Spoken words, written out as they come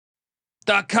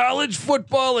The college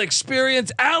football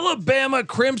experience, Alabama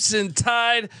Crimson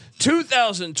Tide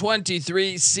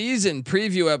 2023 season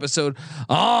preview episode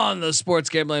on the Sports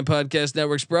Gambling Podcast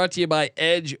Networks, brought to you by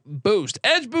Edge Boost.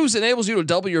 Edge Boost enables you to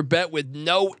double your bet with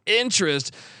no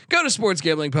interest. Go to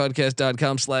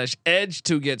sportsgamblingpodcast.com/edge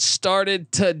to get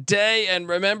started today. And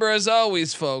remember, as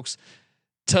always, folks,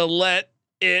 to let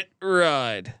it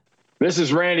ride. This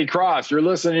is Randy Cross. You're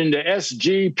listening to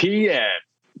SGPN.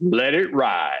 Let it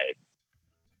ride.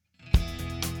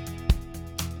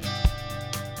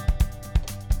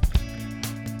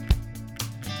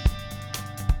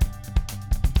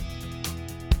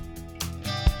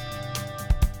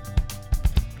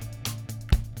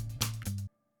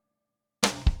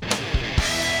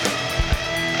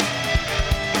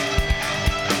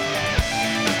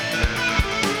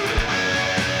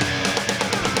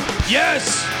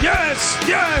 Yes, yes,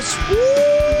 yes. Woo!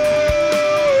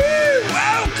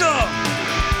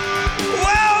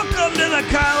 Welcome to the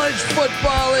college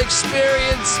football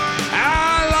experience,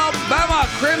 Alabama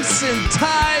Crimson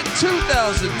Tide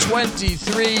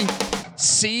 2023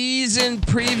 season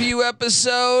preview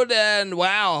episode. And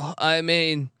wow, I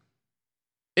mean,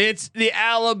 it's the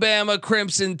Alabama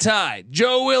Crimson Tide.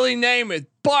 Joe Willie Namath,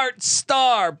 Bart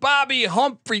Starr, Bobby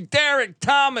Humphrey, Derek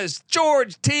Thomas,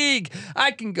 George Teague. I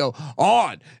can go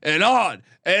on and on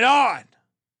and on.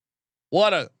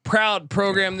 What a proud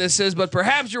program this is. But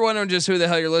perhaps you're wondering just who the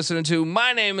hell you're listening to.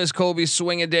 My name is Colby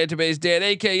Swinging Database Dad,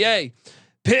 aka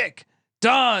Pick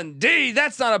Dundee.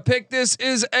 That's not a pick. This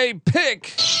is a pick.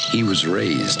 He was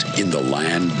raised in the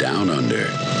land down under,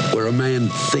 where a man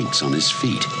thinks on his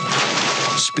feet,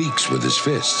 speaks with his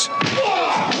fists,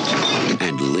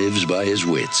 and lives by his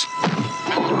wits.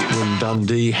 When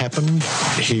Dundee happened,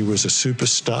 he was a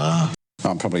superstar.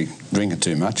 I'm probably drinking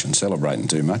too much and celebrating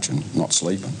too much and not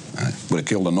sleeping. Would have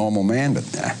killed a normal man, but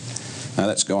no,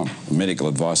 that's gone. The medical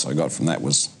advice I got from that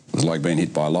was like being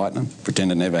hit by lightning.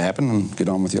 Pretend it never happened and get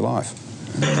on with your life.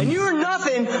 And you're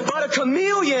nothing but a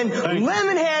chameleon,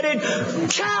 lemon-headed,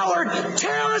 coward,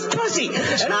 terrorist pussy.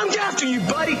 And I'm after you,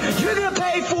 buddy. You're gonna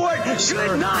pay for it.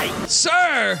 Good night.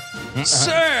 Sir,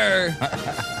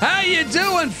 how you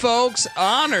doing, folks?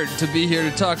 Honored to be here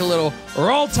to talk a little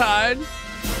Roll Tide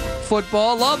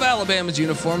football. Love Alabama's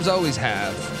uniforms. Always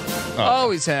have.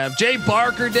 Always have. Jay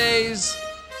Barker days.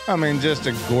 I mean, just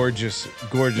a gorgeous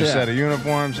set of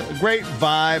uniforms. A great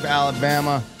vibe,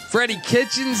 Alabama. Freddie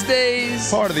Kitchens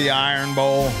days. Part of the Iron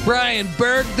Bowl. Brian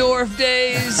Bergdorf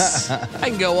days. I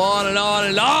can go on and on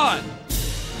and on.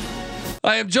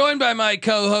 I am joined by my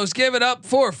co-host. Give it up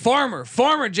for former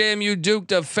JMU Duke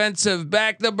defensive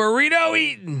back, the burrito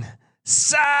eating,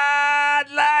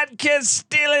 sideline kiss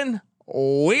stealing,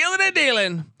 wheeling and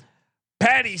dealing,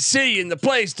 Patty C in the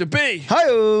place to be.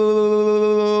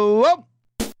 Hi-oh.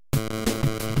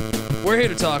 We're here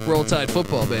to talk Roll Tide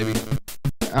football, baby.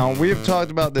 We have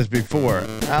talked about this before.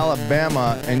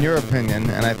 Alabama, in your opinion,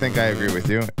 and I think I agree with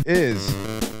you, is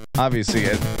obviously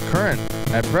at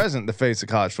present the face of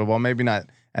college football. Maybe not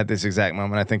at this exact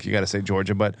moment. I think you got to say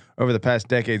Georgia, but over the past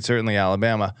decade, certainly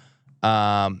Alabama.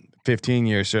 15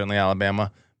 years, certainly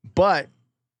Alabama. But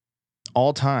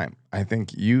all time, I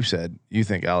think you said you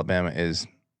think Alabama is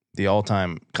the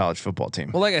all-time college football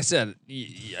team. Well, like I said,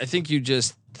 I think you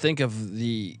just think of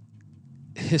the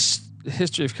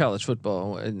history of college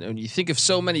football, and you think of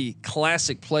so many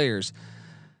classic players.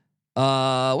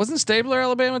 Wasn't Stabler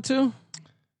Alabama too?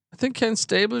 I think Ken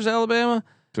Stabler's Alabama.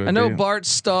 I know Bart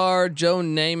Starr, Joe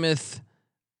Namath.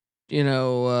 You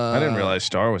know, I didn't realize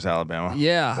Starr was Alabama.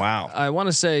 Yeah. Wow. I want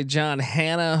to say John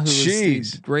Hanna, who was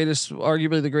the greatest,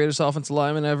 arguably the greatest offensive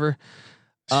lineman ever.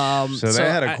 So they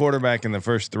had a quarterback in the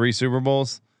first 3 Super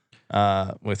Bowls.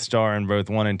 With Starr in both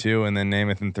 1 and 2, and then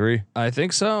Namath in 3. I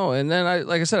think so. And then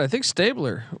I think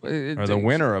Stabler, or the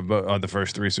winner of the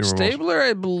first 3 Super Bowls. Stabler,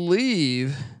 I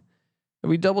believe. Have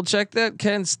we double checked that?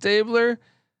 Ken Stabler,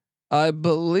 I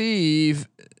believe,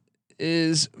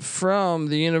 is from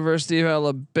the University of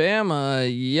Alabama.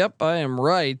 Yep, I am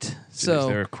right. So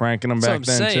they're cranking them back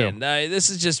then too. This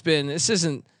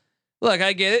isn't. Look,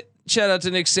 I get it. Shout out to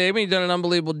Nick Saban. You've done an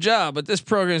unbelievable job, but this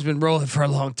program's been rolling for a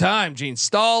long time. Gene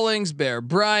Stallings, Bear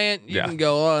Bryant. You can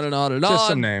go on and on and on. Just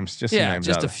some names.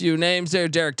 Just a few names there.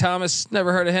 Derek Thomas.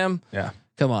 Never heard of him. Yeah.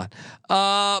 Come on.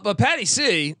 But Patty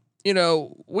C,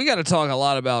 we got to talk a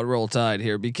lot about Roll Tide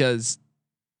here because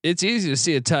it's easy to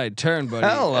see a tide turn, buddy.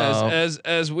 Hello.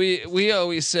 As we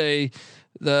always say,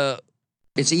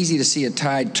 it's easy to see a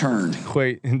tide turn.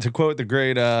 And to quote the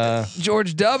great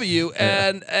George W.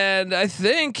 And I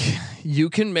think you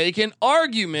can make an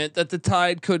argument that the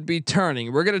tide could be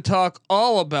turning. We're going to talk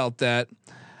all about that.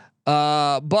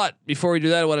 But before we do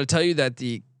that, I want to tell you that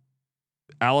the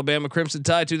Alabama Crimson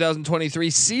Tide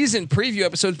 2023 season preview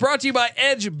episodes brought to you by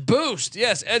Edge Boost.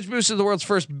 Yes, Edge Boost is the world's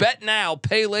first bet now,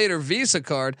 pay later Visa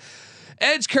card.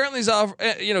 Edge currently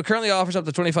offers up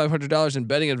to $2,500 in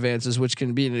betting advances, which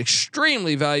can be an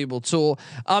extremely valuable tool.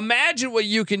 Imagine what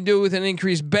you can do with an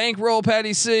increased bankroll,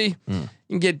 Patty C. You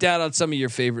can get down on some of your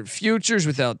favorite futures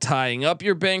without tying up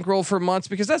your bankroll for months,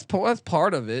 because that's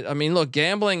part of it. I mean, look,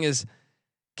 gambling is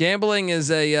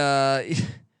a.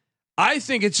 I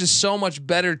think it's just so much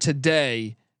better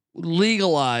today,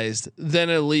 legalized than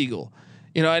illegal.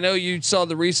 You know, I know you saw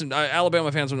the recent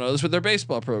Alabama fans will know this with their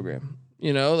baseball program.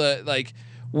 You know, that like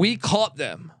we caught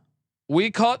them,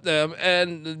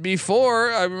 and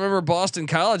before, I remember Boston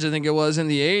College, I think it was in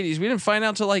the 80s. We didn't find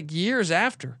out till like years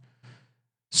after,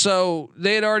 so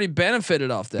they had already benefited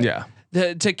off that. Yeah,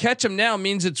 to catch them now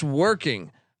means it's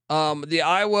working. The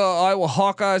Iowa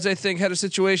Hawkeyes, I think, had a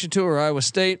situation too, or Iowa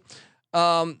State.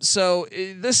 So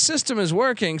this system is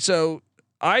working. So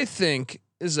I think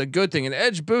is a good thing. An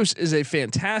Edge Boost is a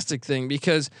fantastic thing,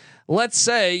 because let's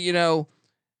say, you know,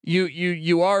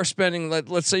 you are spending,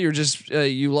 let's say you're just,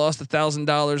 you lost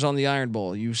 $1,000 on the Iron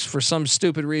Bowl. You, for some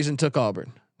stupid reason, took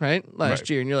Auburn last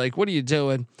year, and you're like, what are you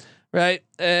doing? Right.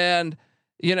 And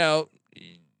you know,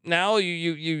 now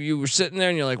you were sitting there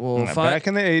and you're like, well, back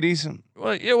in the 80s.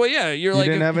 Well, yeah. You're like,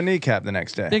 didn't have a kneecap the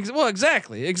next day. Well,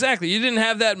 exactly. You didn't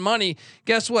have that money.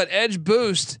 Guess what? Edge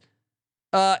Boost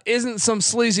isn't some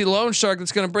sleazy loan shark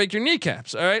that's going to break your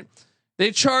kneecaps. All right.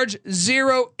 They charge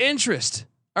 0 interest.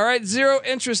 All right, 0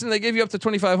 interest, and they give you up to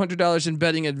 $2,500 in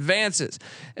betting advances.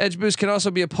 Edge Boost can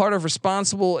also be a part of a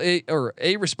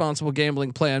responsible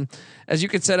gambling plan, as you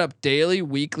can set up daily,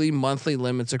 weekly, monthly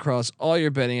limits across all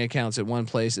your betting accounts at one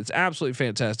place. It's absolutely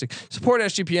fantastic. Support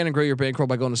SGPN and grow your bankroll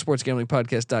by going to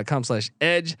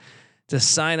sportsgamblingpodcast.com/edge to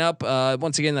sign up.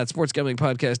 Once again, that's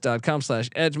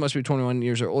sportsgamblingpodcast.com/edge. Must be 21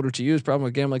 years or older to use. Problem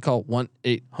with gambling? Call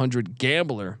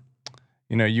 1-800-GAMBLER.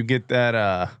 You know, you get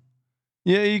that.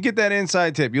 Yeah, you get that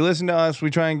inside tip. You listen to us. We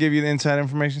try and give you the inside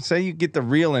information. Say you get the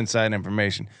real inside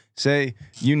information. Say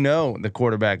you know the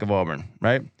quarterback of Auburn,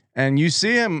 right? And you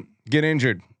see him get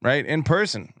injured, right? In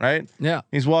person, right? Yeah.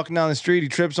 He's walking down the street. He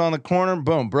trips on the corner.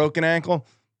 Boom, broken ankle.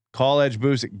 Call Edge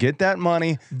Boost. Get that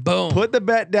money. Boom. Put the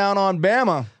bet down on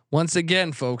Bama. Once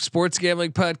again, folks,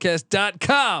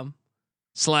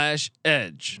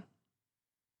 sportsgamblingpodcast.com/edge.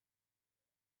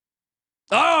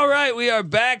 All right, we are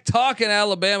back talking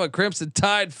Alabama Crimson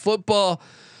Tide football.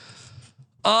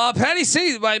 Patty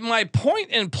C, my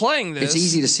point in playing this, it's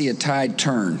easy to see a tide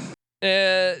turn.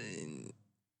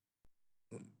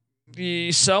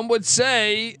 Some would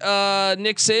say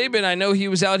Nick Saban. I know he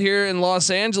was out here in Los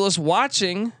Angeles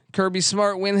watching Kirby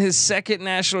Smart win his 2nd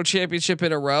national championship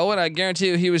in a row, and I guarantee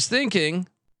you he was thinking,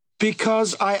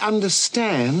 because I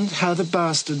understand how the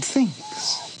bastard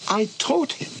thinks. I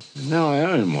taught him. Now I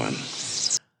own one.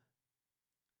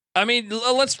 I mean,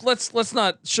 let's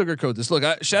not sugarcoat this. Look,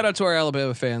 shout out to our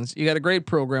Alabama fans. You got a great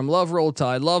program. Love Roll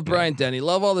Tide. Love Bryant Denny.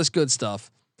 Love all this good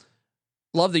stuff.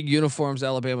 Love the uniforms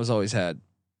Alabama's always had.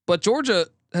 But Georgia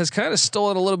has kind of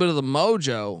stolen a little bit of the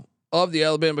mojo of the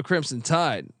Alabama Crimson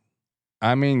Tide.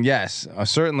 I mean, yes,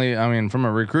 certainly. I mean, from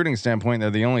a recruiting standpoint,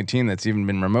 they're the only team that's even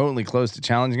been remotely close to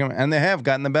challenging them, and they have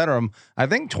gotten the better of them, I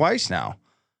think, twice now.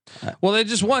 Well, they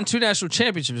just won 2 national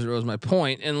championships. Was my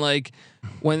point, and like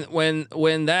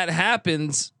when that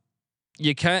happens,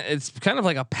 it's kind of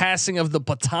like a passing of the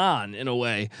baton in a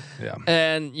way. Yeah.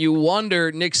 And you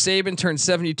wonder, Nick Saban turned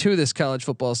 72 this college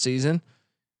football season.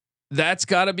 That's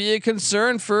got to be a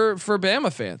concern for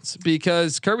Bama fans,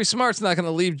 because Kirby Smart's not going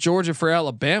to leave Georgia for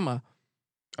Alabama.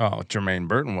 Oh, Jermaine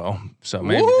Burton will. So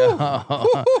maybe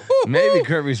maybe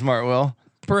Kirby Smart will.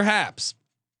 Perhaps.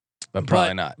 But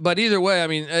probably not. But either way, I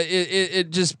mean, it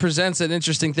just presents an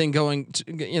interesting thing going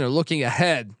to, looking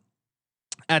ahead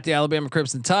at the Alabama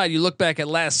Crimson Tide. You look back at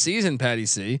last season, Patty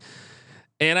C,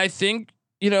 and I think,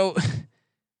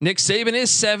 Nick Saban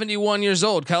is 71 years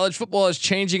old. College football is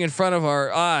changing in front of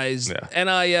our eyes. Yeah.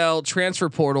 NIL, transfer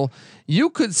portal. You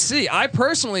could see, I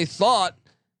personally thought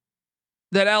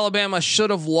that Alabama should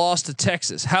have lost to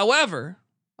Texas. However,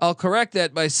 I'll correct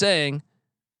that by saying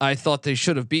I thought they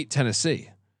should have beat Tennessee.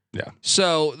 Yeah.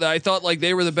 So I thought like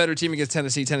they were the better team against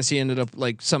Tennessee. Tennessee ended up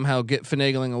like somehow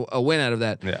finagling a win out of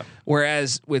that. Yeah.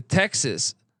 Whereas with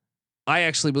Texas, I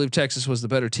actually believe Texas was the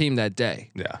better team that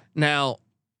day. Yeah. Now,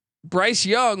 Bryce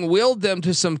Young willed them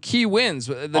to some key wins.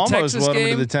 The almost Texas willed game,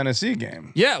 them to the Tennessee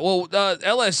game. Yeah. Well,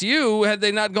 LSU, had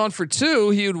they not gone for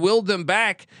 2, he would willed them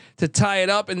back to tie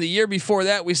it up. And the year before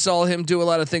that, we saw him do a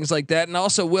lot of things like that. And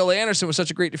also, Will Anderson was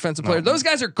such a great defensive player. Those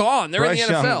guys are gone. They're Bryce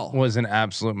in the NFL. Young was an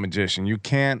absolute magician. You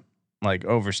can't like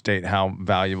overstate how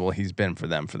valuable he's been for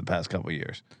them for the past couple of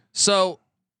years. So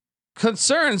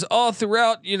concerns all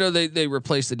throughout. You know, they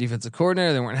replaced the defensive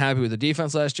coordinator. They weren't happy with the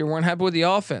defense last year. Weren't happy with the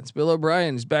offense. Bill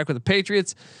O'Brien is back with the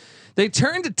Patriots. They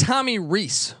turned to Tommy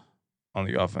Rees on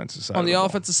the offensive side.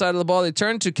 Offensive side of the ball. They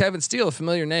turned to Kevin Steele, a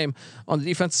familiar name, on the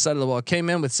defensive side of the ball. Came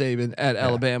in with Saban at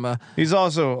Alabama. He's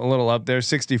also a little up there,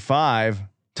 65.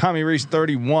 Tommy Rees,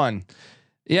 31.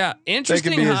 Yeah,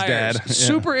 interesting be his hires. dad. Yeah.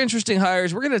 Super interesting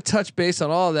hires. We're going to touch base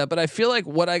on all of that, but I feel like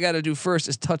what I got to do first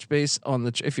is touch base on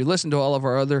the. If you listen to all of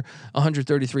our other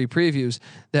 133 previews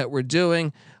that we're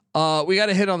doing, we got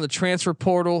to hit on the transfer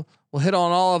portal. We'll hit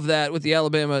on all of that with the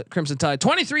Alabama Crimson Tide,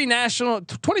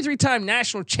 23-time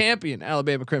national champion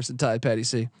Alabama Crimson Tide. Patty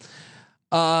C.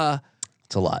 It's a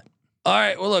lot. All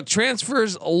right. Well, look,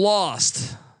 transfers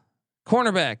lost.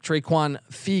 Cornerback Traquan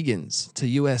Fegans to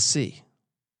USC.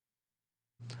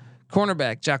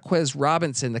 Cornerback Jaquez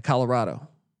Robinson to Colorado.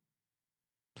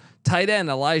 Tight end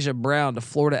Elijah Brown to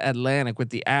Florida Atlantic with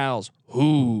the Owls.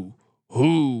 Who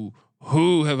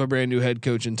have a brand new head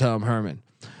coach in Tom Herman.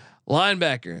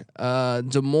 Linebacker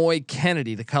Demoy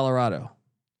Kennedy to Colorado.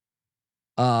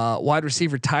 Wide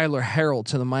receiver Tyler Harrell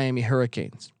to the Miami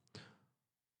Hurricanes.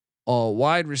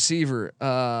 Wide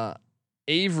receiver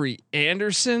Avery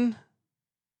Anderson.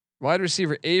 Wide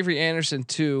receiver Avery Anderson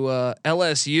to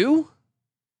LSU.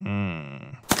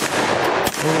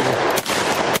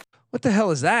 What the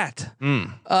hell is that?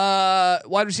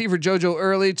 Wide receiver JoJo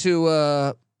Early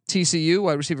to TCU.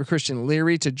 Wide receiver Christian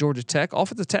Leary to Georgia Tech.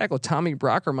 Offensive tackle Tommy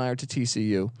Brockermeyer to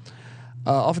TCU.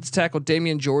 Offensive tackle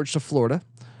Damian George to Florida.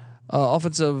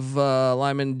 Offensive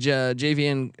lineman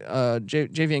Javian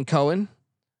Cohen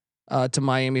to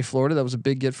Miami, Florida. That was a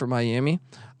big get for Miami.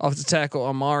 Offensive tackle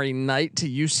Amari Knight to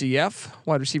UCF.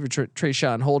 Wide receiver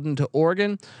Trayshawn Holden to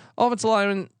Oregon. Offensive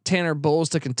lineman Tanner Bowles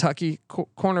to Kentucky.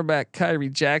 Cornerback Kyrie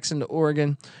Jackson to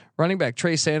Oregon. Running back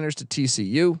Trey Sanders to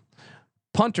TCU.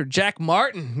 Punter Jack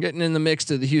Martin getting in the mix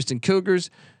to the Houston Cougars.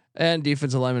 And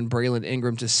defensive lineman Braylon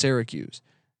Ingram to Syracuse.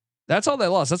 That's all they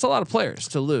lost. That's a lot of players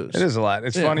to lose. It is a lot.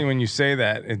 It's funny when you say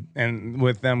that, and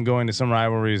with them going to some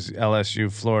rivalries,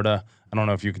 LSU, Florida. I don't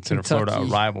know if you consider Kentucky. Florida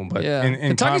a rival, but in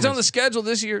Kentucky's on the conference, schedule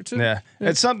this year too. Yeah,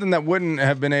 it's something that wouldn't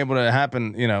have been able to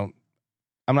happen. You know,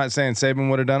 I'm not saying Saban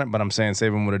would have done it, but I'm saying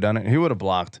Saban would have done it. He would have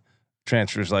blocked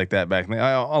transfers like that back then.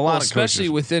 A lot of especially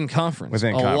coaches, within conference.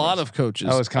 A lot of coaches.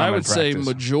 That was I would practice. say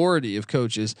majority of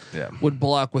coaches would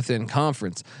block within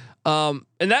conference. And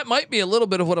that might be a little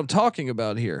bit of what I'm talking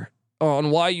about here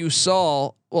on why you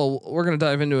saw. Well, we're going to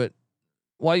dive into it.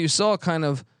 Why you saw kind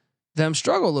of them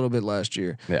struggle a little bit last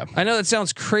year. Yeah, I know that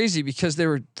sounds crazy because they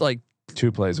were like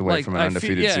 2 plays away from an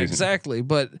undefeated season. Exactly.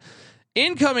 But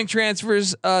incoming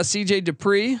transfers, CJ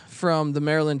Dupree from the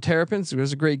Maryland Terrapins. It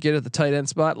was a great get at the tight end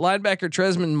spot. Linebacker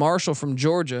Tresman Marshall from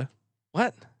Georgia.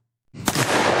 What?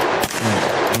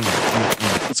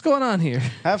 What's going on here?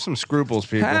 Have some scruples,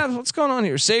 people. What's going on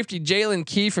here? Safety Jalen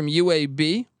Key from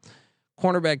UAB.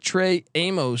 Cornerback Trey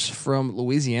Amos from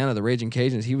Louisiana, the Raging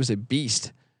Cajuns. He was a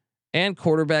beast. And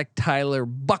quarterback Tyler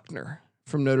Buckner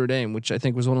from Notre Dame, which I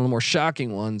think was one of the more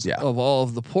shocking ones of all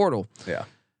of the portal. Yeah.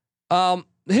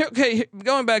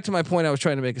 Going back to my point I was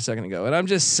trying to make a second ago, and I'm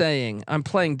just saying, I'm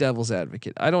playing devil's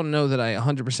advocate. I don't know that I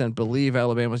 100% believe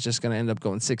Alabama's just going to end up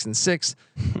going 6-6.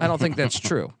 I don't think that's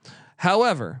true.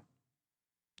 However,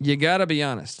 you got to be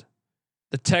honest.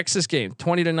 The Texas game,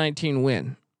 20-19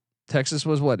 win. Texas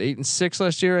was what, 8-6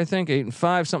 last year, I think,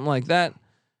 8-5, something like that.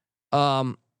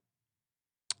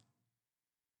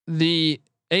 The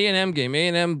A&M game,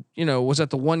 A&M, was at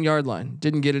the 1 yard line,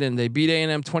 didn't get it in. They beat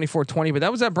A&M 24-20, but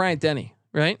that was at Bryant Denny,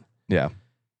 right? Yeah.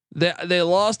 They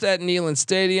lost at Neyland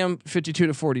Stadium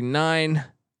 52-49.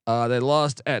 They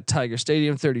lost at Tiger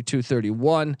Stadium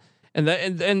 32-31. And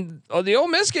the Ole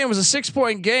Miss game was a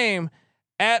 6-point game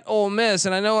at Ole Miss.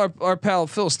 And I know our pal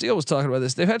Phil Steele was talking about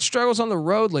this. They've had struggles on the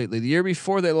road lately. The year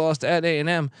before they lost at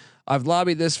A&M. I've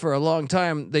lobbied this for a long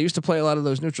time. They used to play a lot of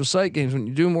those neutral site games. When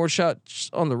you do more shots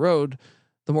on the road,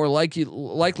 the more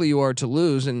likely you are to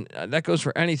lose, and that goes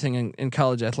for anything in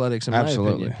college athletics. In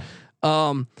Absolutely. my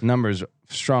opinion, numbers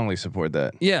strongly support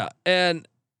that. Yeah, and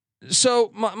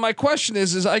so my question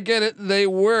is I get it. They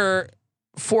were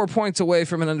 4 points away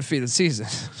from an undefeated season.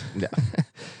 Yeah.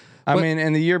 I mean,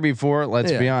 in the year before,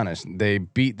 let's be honest, they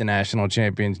beat the national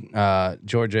champions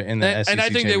Georgia in the SEC. And I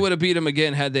think they would have beat them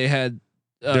again had they had.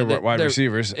 Their wide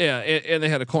receivers. Yeah, and they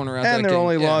had a corner out. And their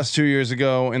only loss 2 years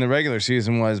ago in the regular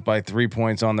season was by 3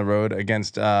 points on the road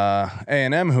against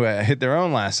A&M, who hit their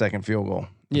own last second field goal.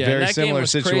 Yeah, very that similar game was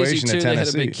situation crazy too. to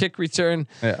Tennessee. They had a big kick return.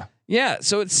 Yeah. Yeah,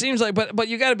 so it seems like, but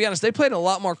you got to be honest, they played a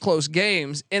lot more close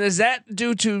games, and is that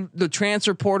due to the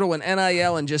transfer portal and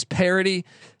NIL and just parity?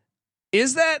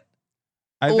 Is that,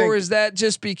 or is that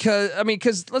just because? I mean,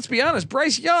 because let's be honest,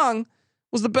 Bryce Young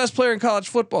was the best player in college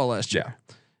football last year.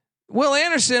 Will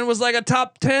Anderson was like a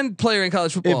top 10 player in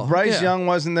college football. If Bryce Young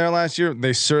wasn't there last year,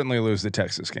 they certainly lose the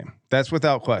Texas game. That's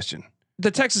without question. The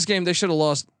Texas game they should have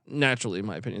lost naturally, in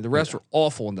my opinion. The refs were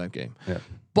awful in that game,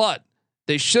 but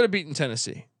they should have beaten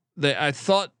Tennessee. I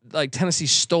thought like Tennessee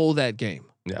stole that game.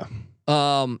 Yeah.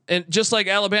 And just like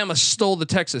Alabama stole the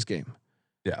Texas game.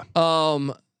 Yeah.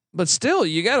 But still,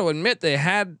 you got to admit they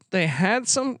had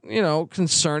some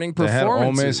concerning performances. They had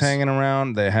Ole Miss hanging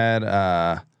around. They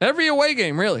had every away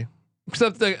game really,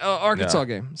 except the Arkansas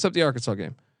game. Except the Arkansas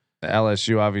game. The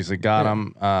LSU obviously got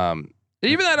them.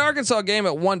 Even that Arkansas game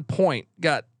at one point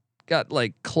got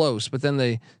like close, but then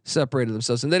they separated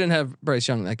themselves, and they didn't have Bryce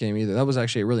Young in that game either. That was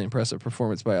actually a really impressive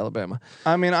performance by Alabama.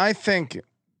 I mean, I think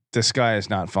the sky is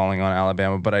not falling on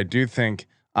Alabama, but I do think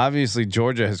obviously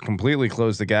Georgia has completely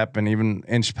closed the gap and even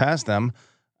inched past them.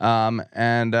 I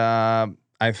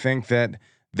think that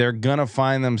they're gonna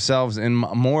find themselves in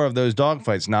more of those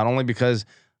dogfights, not only because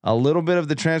a little bit of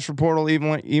the transfer portal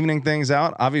evening things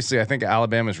out. Obviously, I think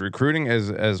Alabama's recruiting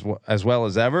as well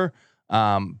as ever.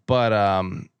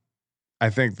 I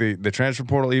think the transfer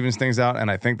portal evens things out, and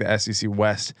I think the SEC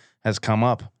West has come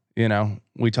up.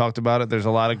 We talked about it. There's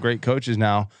a lot of great coaches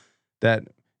now that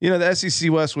the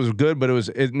SEC West was good, but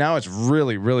now it's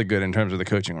really, really good in terms of the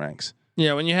coaching ranks.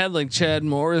 Yeah, when you had like Chad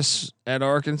Morris at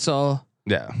Arkansas,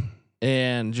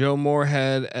 and Joe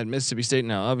Moorhead at Mississippi State.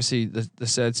 Now, obviously, the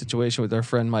sad situation with our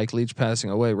friend Mike Leach passing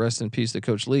away. Rest in peace to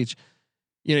Coach Leach.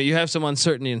 You have some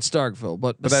uncertainty in Starkville,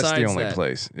 but that's the only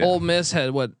place. Yeah. Ole Miss had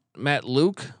what? Matt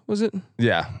Luke, was it?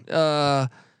 Yeah.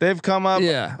 They've come up.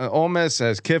 Yeah. Ole Miss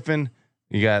has Kiffin.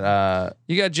 You got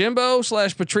Jimbo /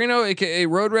 Petrino, aka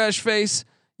Road Rash Face.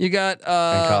 You got in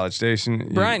College Station.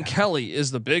 Brian Kelly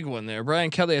is the big one there. Brian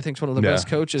Kelly, I think, is one of the best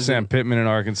coaches. Sam Pittman in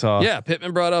Arkansas. Yeah,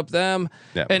 Pittman brought up them.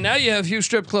 Yeah. And now you have Hugh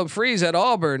Strip Club Freeze at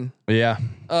Auburn. Yeah.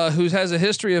 Who has a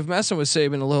history of messing with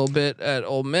Saban a little bit at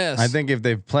Ole Miss. I think if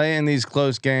they play in these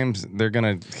close games, they're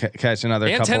gonna catch another.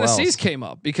 And couple Tennessee's else. Came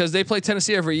up because they play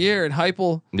Tennessee every year, and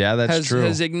Heupel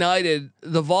has ignited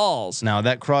the Vols. Now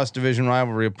that cross division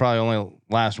rivalry will probably only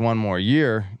last one more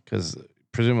year because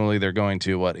presumably they're going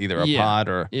to either a pod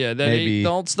or maybe.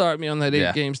 Don't start me on that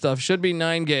 8 game stuff. Should be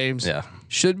 9 games. Yeah,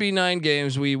 should be 9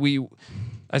 games.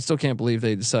 I still can't believe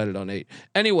they decided on 8.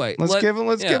 Anyway, let's give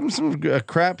them some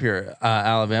crap here,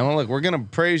 Alabama. Look, we're gonna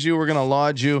praise you. We're gonna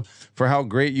laud you for how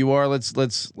great you are. Let's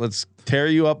tear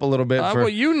you up a little bit. Well,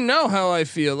 you know how I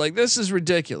feel. Like this is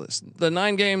ridiculous. The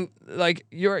 9 game, like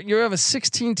you have a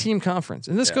 16 team conference,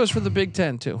 and this goes for the Big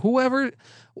Ten too.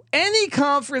 Any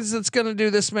conference that's gonna do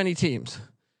this many teams,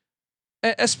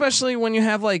 especially when you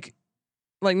have like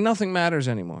nothing matters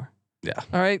anymore. Yeah.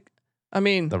 All right. I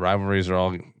mean, the rivalries are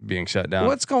all being shut down.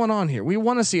 What's going on here? We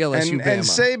want to see LSU, and Bama.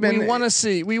 Saban. We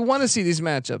want to see these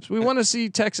matchups. We want to see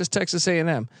Texas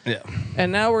A&M. Yeah.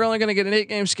 And now we're only going to get an 8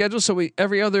 game schedule. So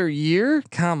every other year.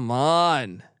 Come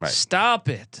on, Stop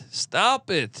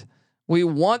it. We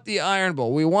want the Iron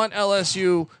Bowl. We want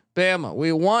LSU, Bama.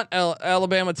 We want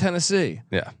Alabama, Tennessee.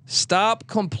 Yeah. Stop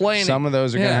complaining. Some of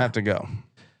those are going to have to go.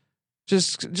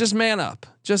 Just man up.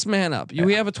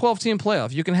 We have a 12 team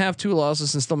playoff. You can have 2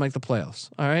 losses and still make the playoffs.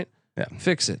 All right. Yeah.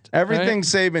 Fix it. Everything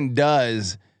Saban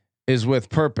does is with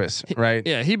purpose, right?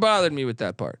 He bothered me with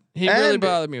that part. He really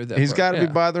bothered me with that. He's got to be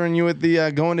bothering you with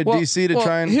the going to DC to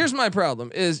try and. Here's my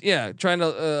problem: is trying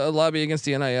to lobby against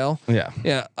the NIL. Yeah.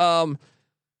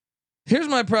 Here's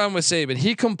my problem with Saban.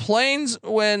 He complains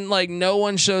when no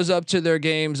one shows up to their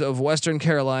games of Western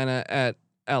Carolina at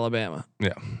Alabama.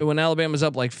 Yeah. When Alabama's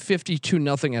up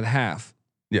 52-0 at half.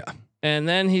 Yeah. And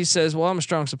then he says, "Well, I'm a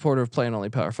strong supporter of playing only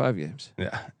Power 5 games."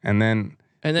 Yeah. And then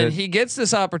he gets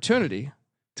this opportunity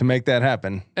to make that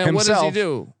happen. And himself. What does he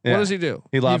do? Yeah. What does he do?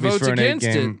 He lobbies votes for an against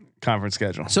 8-game conference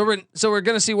schedule. So we're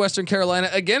going to see Western Carolina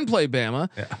again play Bama.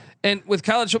 Yeah. And with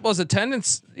college football's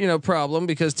attendance, problem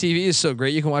because TV is so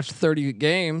great, you can watch 30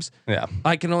 games. Yeah.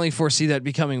 I can only foresee that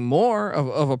becoming more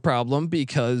of a problem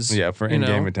because for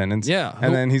in-game attendance. Yeah.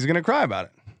 And then he's going to cry about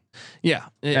it. Yeah.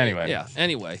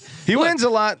 Anyway. He wins a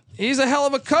lot. He's a hell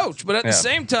of a coach, but at the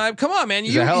same time, come on, man.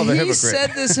 He's a hell of a hypocrite. He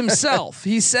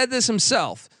said this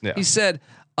himself. Yeah. He said,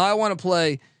 I want to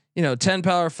play 10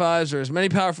 Power 5s or as many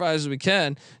Power 5s as we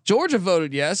can. Georgia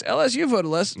voted yes. LSU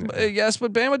voted yes,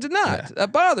 but Bama did not. Yeah.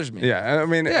 That bothers me. Yeah, I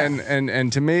mean,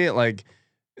 and to me,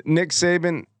 Nick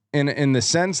Saban, in the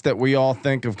sense that we all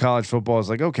think of college football as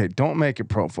okay, don't make it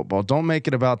pro football, don't make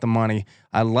it about the money.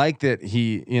 I like that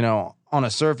he, on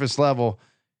a surface level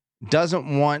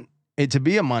doesn't want it to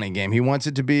be a money game. He wants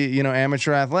it to be,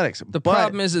 amateur athletics. The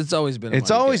problem is it's always been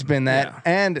that. Yeah.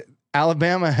 And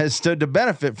Alabama has stood to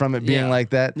benefit from it being like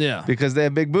that because they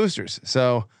have big boosters.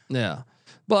 So yeah.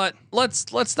 But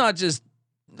let's not just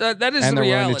that is the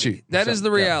reality. That is the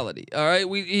reality. All right.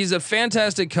 He's a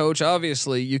fantastic coach.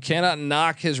 Obviously, you cannot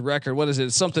knock his record. What is it?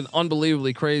 It's something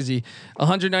unbelievably crazy.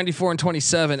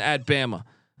 194-27 at Bama.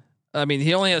 I mean,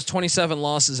 he only has 27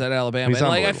 losses at Alabama. And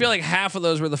I feel like half of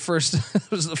those were the first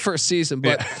was the first season.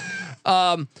 But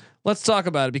let's talk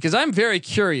about it because I'm very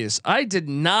curious. I did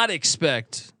not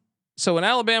expect. So when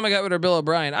Alabama got rid of Bill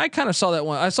O'Brien, I kind of saw that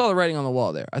one. I saw the writing on the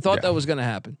wall there. I thought that was going to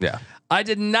happen. Yeah. I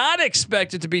did not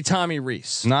expect it to be Tommy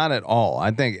Rees. Not at all.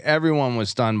 I think everyone was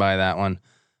stunned by that one.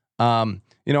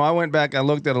 I went back. I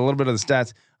looked at a little bit of the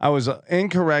stats. I was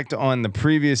incorrect on the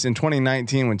previous in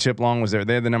 2019 when Chip Long was there.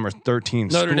 They had the number 13.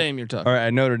 Notre Dame, you're talking. Or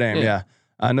at Notre Dame, yeah.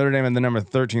 Notre Dame had the number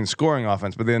 13 scoring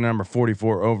offense, but they had the number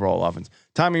 44 overall offense.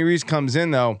 Tommy Rees comes in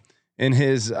though in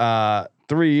his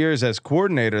 3 years as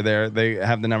coordinator there. They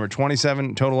have the number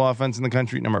 27 total offense in the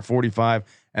country, number 45,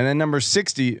 and then number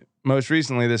 60 most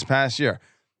recently this past year.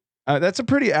 That's a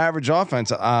pretty average offense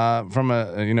from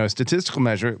a statistical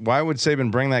measure. Why would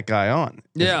Saban bring that guy on?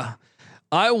 Yeah,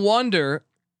 I wonder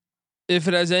if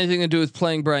it has anything to do with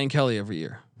playing Brian Kelly every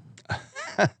year.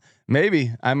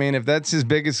 Maybe. I mean, if that's his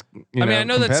biggest, I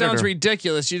know that sounds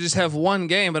ridiculous. You just have one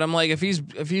game, but I'm like, if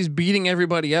he's beating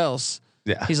everybody else.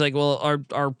 Yeah, he's like, well,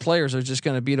 our players are just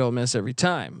going to beat Ole Miss every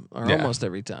time, or almost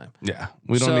every time. Yeah,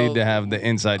 we don't need to have the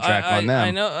inside track on them.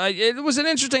 I know it was an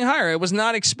interesting hire. I was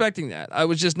not expecting that. I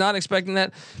was just not expecting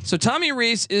that. So Tommy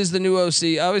Rees is the new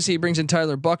OC. Obviously, he brings in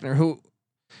Tyler Buchner, who,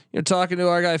 talking to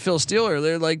our guy Phil Steele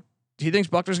earlier, like he thinks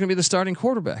Buchner's going to be the starting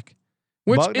quarterback.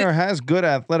 Buchner has good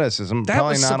athleticism. That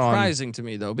was surprising to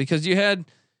me though, because you had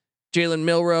Jalen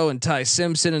Milroe and Ty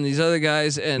Simpson and these other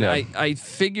guys. And I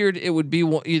figured it would be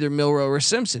either Milroe or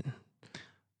Simpson.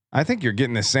 I think you're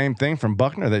getting the same thing from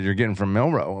Buchner that you're getting from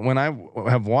Milroe. When I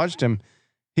have watched him,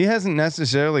 he hasn't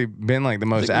necessarily been like the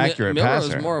most accurate passer.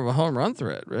 Milroe's more of a home run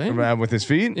threat, right? With his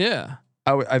feet? Yeah.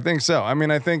 I think so. I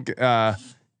mean, I think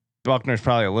Buchner's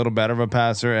probably a little better of a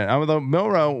passer. And although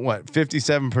Milroe,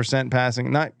 57%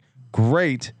 passing, not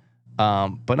great,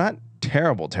 but not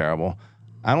terrible.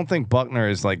 I don't think Buchner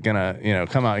is like gonna,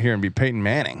 come out here and be Peyton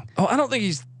Manning. Oh, I don't think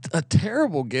he's a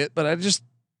terrible get, but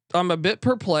I'm a bit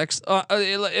perplexed.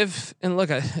 If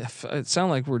it sounds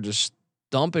like we're just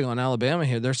dumping on Alabama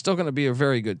here, they're still going to be a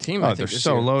very good team. Oh, they're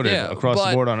so loaded across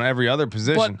the board on every other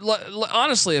position. But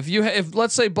honestly, if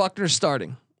let's say Buchner's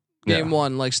starting game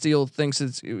one, like Steele thinks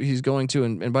he's going to,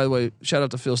 and by the way, shout out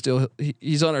to Phil Steele.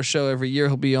 He's on our show every year.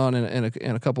 He'll be on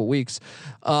in a couple weeks.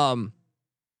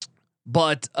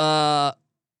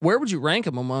 Where would you rank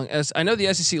him among? I know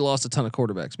the SEC lost a ton of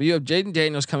quarterbacks, but you have Jaden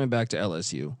Daniels coming back to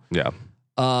LSU. Yeah.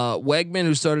 Wegman,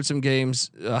 who started some games,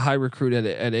 high recruit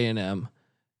at A&M.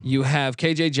 You have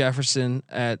KJ Jefferson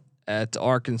at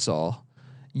Arkansas.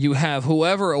 You have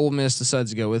whoever Ole Miss decides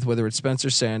to go with, whether it's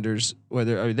Spencer Sanders,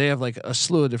 they have like a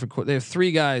slew of different. They have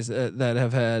three guys that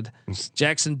have had.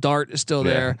 Jackson Dart is still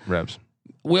there. Reps.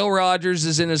 Will Rogers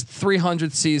is in his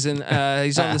 300th season.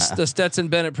 He's on the Stetson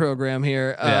Bennett program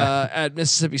here at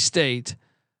Mississippi State.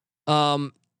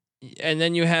 And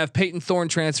then you have Peyton Thorne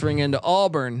transferring into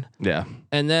Auburn. Yeah.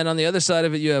 And then on the other side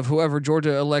of it, you have whoever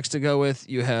Georgia elects to go with.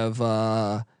 You have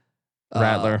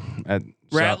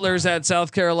Rattlers at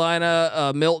South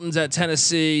Carolina. Milton's at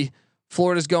Tennessee.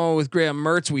 Florida's going with Graham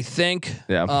Mertz, we think.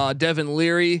 Yeah. Devin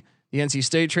Leary, the NC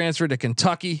State transfer to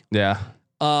Kentucky. Yeah.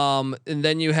 And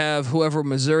then you have whoever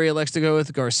Missouri elects to go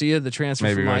with, Garcia, the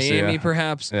transfer from Miami,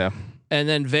 perhaps. Yeah. And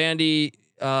then Vandy.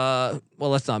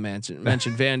 Let's not mention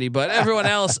Vandy, but everyone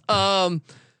else.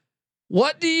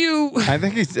 What do you? I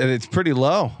think it's pretty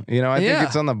low. I think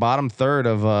it's on the bottom third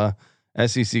of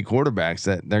SEC quarterbacks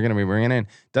that they're going to be bringing in.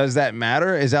 Does that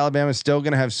matter? Is Alabama still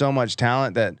going to have so much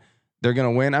talent that they're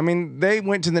going to win? I mean, they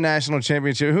went to the national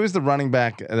championship. Who was the running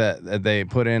back that they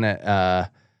put in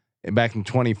at? Back in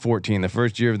 2014, the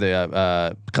first year of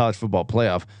the college football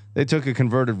playoff, they took a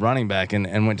converted running back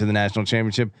and went to the national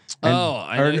championship.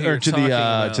 And,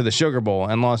 to the Sugar Bowl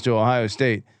and lost to Ohio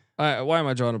State. Why am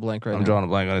I drawing a blank right now? I'm drawing a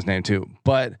blank on his name too.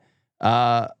 But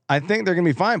I think they're going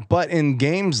to be fine. But in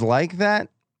games like that,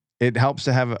 it helps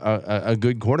to have a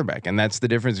good quarterback, and that's the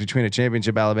difference between a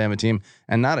championship Alabama team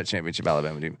and not a championship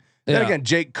Alabama team. Then again,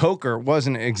 Jake Coker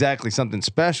wasn't exactly something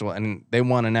special, and they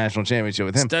won a national championship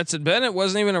with him. Stetson Bennett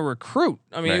wasn't even a recruit.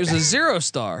 I mean, he was a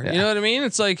 0-star. You know what I mean?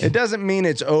 It's like it doesn't mean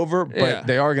it's over, but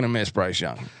they are going to miss Bryce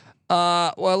Young.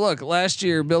 Well, look, last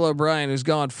year, Bill O'Brien, who's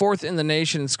gone 4th in the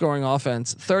nation in scoring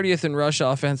offense, 30th in rush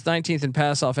offense, 19th in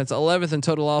pass offense, 11th in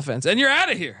total offense, and you're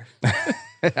out of here.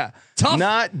 Tough,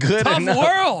 not good tough enough.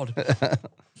 world.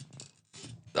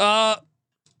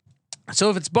 So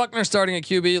if it's Buckner starting at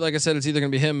QB, like I said, it's either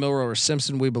going to be him, Milroe, or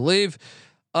Simpson. We believe.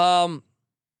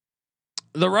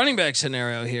 The running back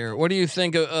scenario here. What do you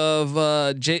think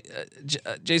of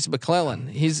Jason McClellan?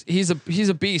 He's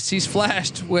a beast. He's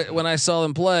flashed when I saw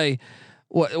him play.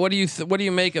 What do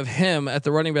you make of him at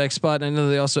the running back spot? And I know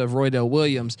they also have Roydell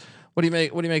Williams. What do you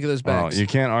make of those backs? You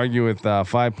can't argue with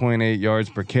 5.8 yards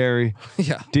per carry.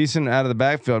 Yeah, decent out of the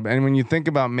backfield. And when you think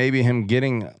about maybe him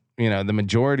getting the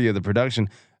majority of the production.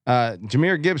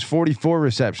 Jahmyr Gibbs 44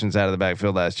 receptions out of the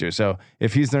backfield last year. So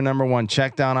if he's their number one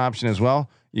check down option as well,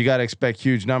 you got to expect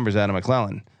huge numbers out of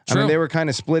McClellan. True. I mean, they were kind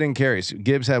of splitting carries.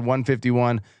 Gibbs had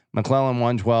 151, McClellan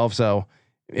 112. So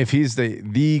if he's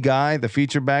the guy, the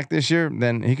feature back this year,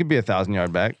 then he could be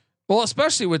 1,000-yard back. Well,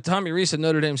 especially with Tommy Rees and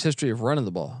Notre Dame's history of running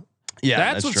the ball. Yeah,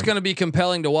 that's what's going to be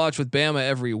compelling to watch with Bama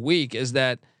every week. Is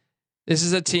that this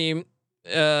is a team.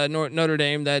 Notre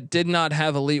Dame that did not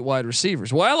have elite wide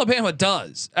receivers. Well, Alabama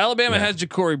does. Alabama has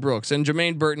Ja'Cory Brooks and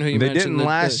Jermaine Burton, who you mentioned. They didn't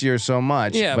last year so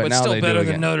much. Yeah, but now still they better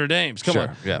do than Notre Dame's. Come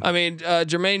on. Yeah. I mean,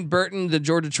 Jermaine Burton, the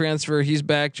Georgia transfer, he's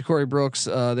back. Ja'Cory Brooks.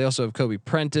 They also have Kobe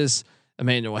Prentice.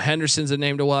 Emmanuel Henderson's a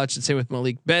name to watch. And same with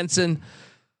Malik Benson.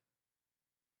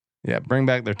 Yeah, bring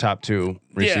back their top 2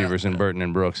 receivers in Burton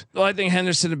and Brooks. Well, I think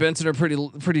Henderson and Benson are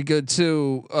pretty good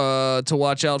too to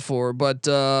watch out for. But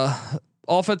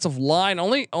offensive line,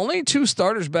 only 2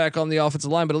 starters back on the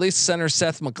offensive line, but at least center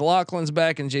Seth McLaughlin's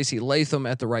back and J.C. Latham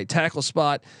at the right tackle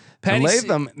spot.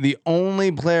 Latham, the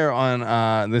only player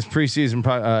on this preseason,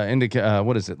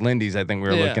 what is it? Lindy's, I think we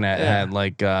were looking at, had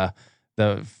like the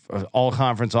all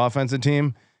conference offensive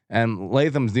team. And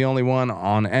Latham's the only one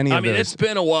on any of it's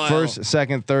been a while. First,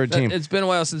 second, third team. It's been a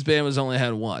while since Bama's only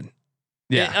had one.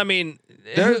 Yeah. I mean,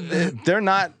 they're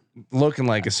not looking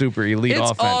like a super elite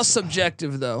offense. It's all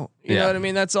subjective though. You know what I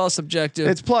mean? That's all subjective.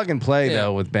 It's plug and play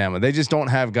though with Bama. They just don't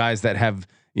have guys that have,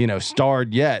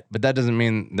 starred yet, but that doesn't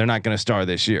mean they're not going to star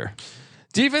this year.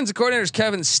 Defensive coordinator is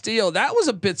Kevin Steele. That was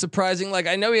a bit surprising. Like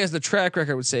I know he has the track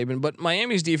record with Saban, but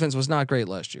Miami's defense was not great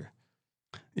last year.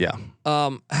 Yeah.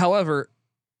 However,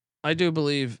 I do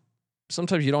believe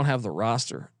sometimes you don't have the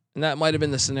roster, and that might have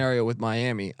been the scenario with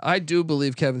Miami. I do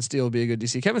believe Kevin Steele will be a good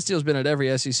DC. Kevin Steele's been at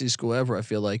every SEC school ever. I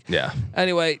feel like. Yeah.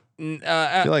 Anyway,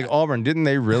 I feel like Auburn, didn't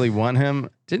they really want him?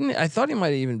 Didn't I thought he might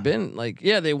have even been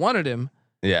they wanted him.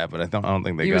 Yeah, but I don't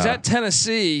think he was at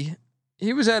Tennessee.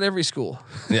 He was at every school.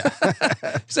 Yeah.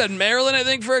 He's at Maryland, I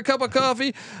think, for a cup of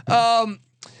coffee.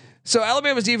 So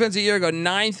Alabama's defense a year ago,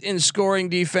 9th in scoring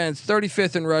defense,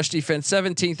 35th in rush defense,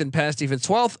 17th in pass defense,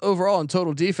 12th overall in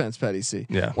total defense. Petty C.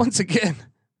 Yeah. Once again,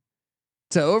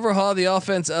 to overhaul the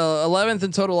offense, 11th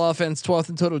in total offense, 12th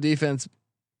in total defense.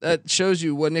 That shows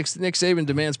you what Nick Saban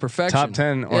demands: perfection. Top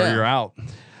 10 or you're out.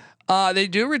 They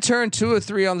do return 2 of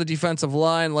 3 on the defensive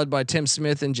line, led by Tim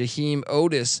Smith and Jaheim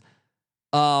Otis.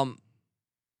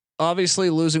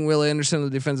 Obviously, losing Will Anderson on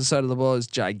the defensive side of the ball is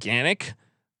gigantic.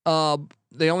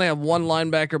 They only have 1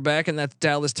 linebacker back, and that's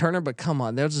Dallas Turner. But come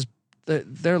on,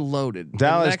 they're loaded.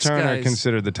 Dallas Turner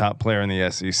considered the top player in the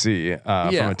SEC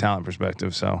from a talent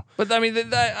perspective. So, but I mean,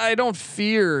 I don't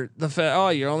fear the fact. Oh,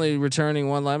 you're only returning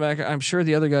 1 linebacker. I'm sure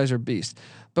the other guys are beasts.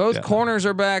 Both corners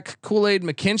are back. Kool-Aid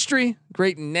McKinstry,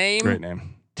 great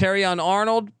name. Terrion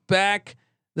Arnold back.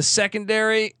 The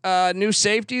secondary, new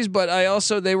safeties, but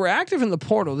they were active in the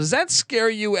portal. Does that scare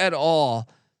you at all?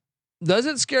 Does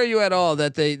it scare you at all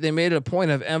that they made it a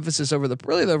point of emphasis over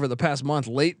the past month?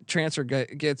 Late transfer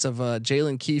gets of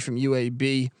Jalen Key from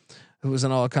UAB, who was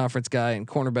an all-conference guy, and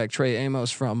cornerback Trey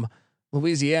Amos from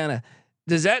Louisiana.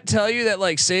 Does that tell you that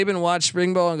like Saban watched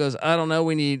spring ball and goes, I don't know,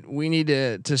 we need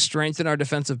to strengthen our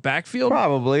defensive backfield?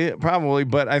 Probably,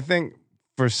 but I think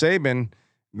for Saban,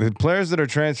 the players that are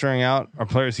transferring out are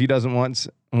players he doesn't want,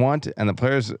 and the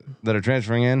players that are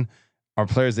transferring in are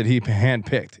players that he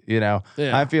handpicked.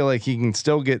 I feel like he can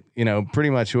still get pretty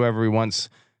much whoever he wants.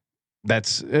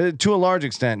 That's to a large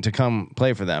extent to come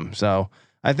play for them. So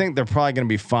I think they're probably going to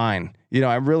be fine.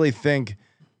 I really think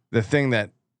the thing that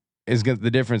is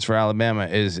the difference for Alabama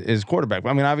is quarterback.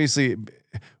 I mean, obviously,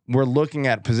 we're looking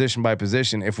at position by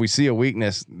position. If we see a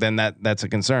weakness, then that's a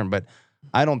concern. But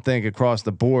I don't think across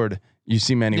the board you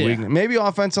see many weaknesses. Maybe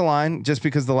offensive line, just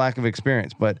because of the lack of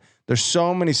experience. But there's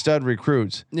so many stud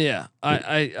recruits. Yeah,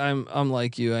 I'm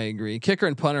like you. I agree. Kicker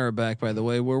and punter are back, by the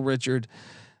way. Will Richard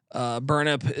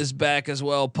Burnup is back as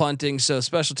well, punting. So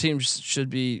special teams should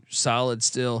be solid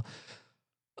still.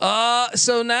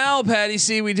 So now, Patty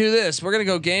C, we do this. We're gonna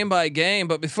go game by game,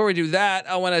 but before we do that,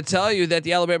 I want to tell you that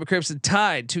the Alabama Crimson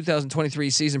Tide 2023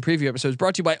 season preview episode is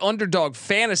brought to you by Underdog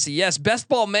Fantasy. Yes, Best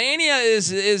Ball Mania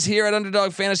is here at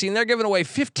Underdog Fantasy, and they're giving away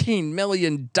 $15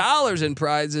 million in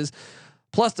prizes.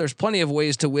 Plus, there's plenty of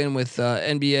ways to win with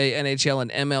NBA, NHL,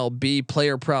 and MLB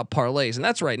player prop parlays, and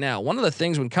that's right now. One of the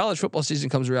things when college football season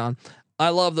comes around, I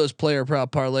love those player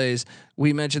prop parlays.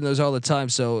 We mention those all the time.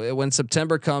 So when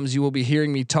September comes, you will be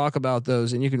hearing me talk about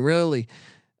those, and you can really,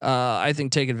 I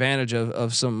think, take advantage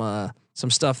of some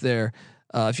stuff there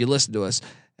if you listen to us.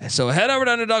 So head over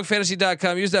to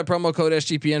UnderdogFantasy.com. Use that promo code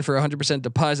SGPN for 100%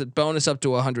 deposit bonus up to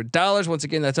 $100. Once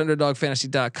again, that's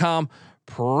UnderdogFantasy.com.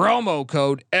 Promo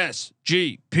code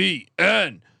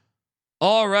SGPN.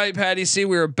 All right, Patty C,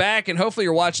 we're back, and hopefully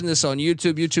you're watching this on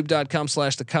YouTube,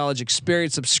 youtube.com/The College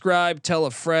Experience. Subscribe, tell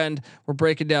a friend. We're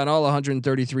breaking down all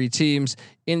 133 teams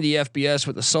in the FBS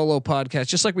with a solo podcast,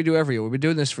 just like we do every year. We've been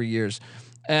doing this for years.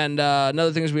 And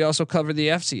another thing is we also cover the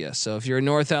FCS. So if you're a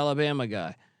North Alabama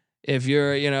guy, if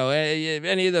you're,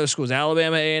 any of those schools,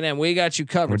 Alabama, A&M, we got you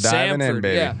covered. We're diving in,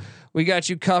 baby. Yeah. We got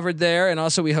you covered there, and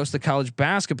also we host the college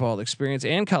basketball experience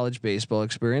and college baseball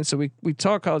experience. So we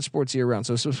talk college sports year round.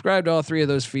 So subscribe to all three of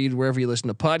those feeds wherever you listen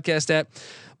to podcast at.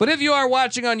 But if you are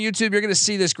watching on YouTube, you're going to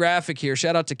see this graphic here.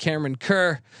 Shout out to Cameron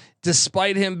Kerr.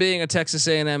 Despite him being a Texas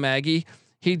A&M Aggie,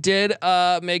 he did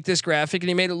make this graphic, and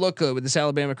he made it look good with this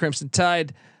Alabama Crimson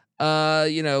Tide.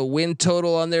 Win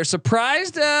total on there.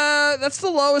 Surprised. That's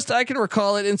the lowest I can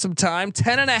recall it in some time.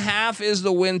 10.5 is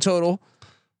the win total.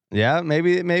 Yeah,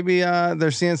 maybe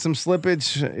they're seeing some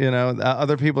slippage.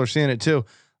 Other people are seeing it too.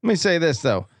 Let me say this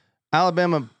though: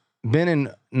 Alabama been in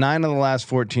 9 of the last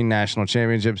 14 national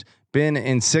championships, been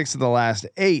in 6 of the last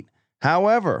 8.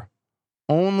 However,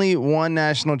 only 1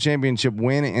 national championship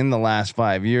win in the last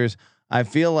 5 years. I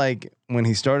feel like when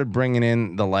he started bringing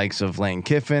in the likes of Lane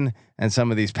Kiffin and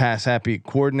some of these pass happy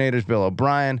coordinators, Bill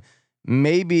O'Brien,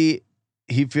 maybe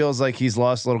he feels like he's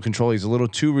lost a little control. He's a little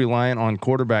too reliant on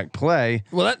quarterback play.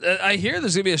 Well, I hear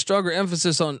there's gonna be a stronger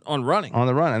emphasis on running on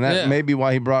the run, and that may be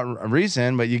why he brought Reese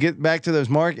in. But you get back to those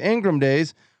Mark Ingram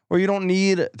days where you don't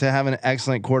need to have an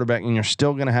excellent quarterback, and you're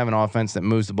still gonna have an offense that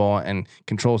moves the ball and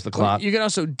controls the clock. Well, you can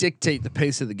also dictate the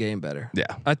pace of the game better.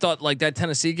 Yeah, I thought like that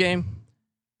Tennessee game.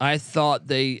 I thought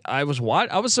I was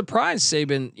surprised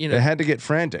Saban, they had to get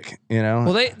frantic,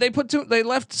 Well, they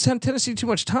left Tennessee too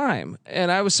much time,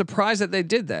 and I was surprised that they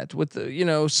did that with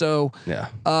the, so yeah.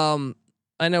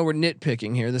 I know we're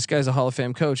nitpicking here. This guy's a Hall of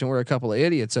Fame coach, and we're a couple of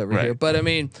idiots over here. But I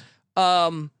mean,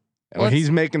 he's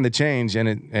making the change,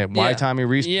 and why Tommy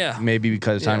Reese? Yeah, maybe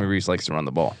because Tommy Reese likes to run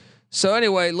the ball. So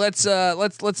anyway, let's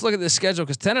look at this schedule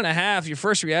because 10.5. Your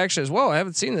first reaction is, whoa, I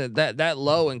haven't seen that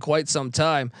low in quite some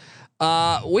time.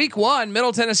 Week 1,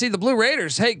 Middle Tennessee, the Blue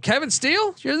Raiders. Hey, Kevin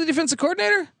Steele, you're the defensive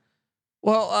coordinator.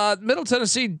 Well, Middle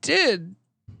Tennessee did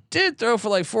throw for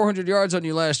like 400 yards on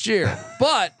you last year,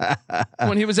 but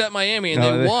when he was at Miami and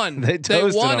they won, they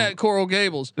won at Coral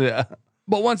Gables. Yeah.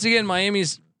 But once again,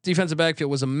 Miami's defensive backfield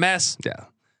was a mess. Yeah.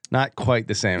 Not quite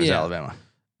the same as Alabama.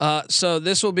 So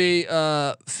this will be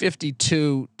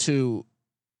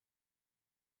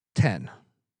 52-10.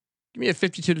 Give me a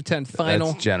 52-10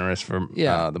 final. That's generous for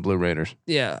the Blue Raiders.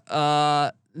 Yeah.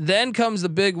 Then comes the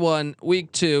big one,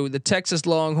 week 2, the Texas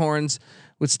Longhorns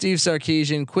with Steve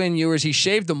Sarkisian, Quinn Ewers. He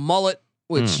shaved the mullet,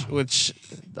 which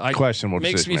questionable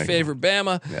makes me favor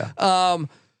Bama. Yeah.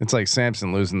 It's like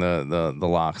Samson losing the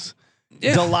locks.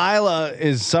 Yeah. Delilah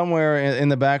is somewhere in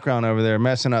the background over there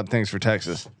messing up things for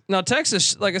Texas. Now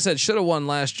Texas, like I said, should have won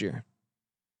last year.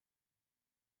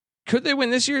 Could they win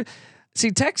this year?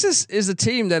 See, Texas is a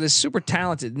team that is super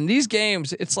talented. In these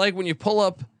games, it's like when you pull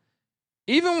up,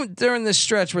 even during this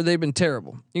stretch where they've been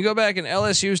terrible. You go back in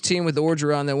LSU's team with the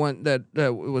Orgeron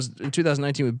that was in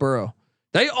 2019 with Burrow.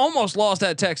 They almost lost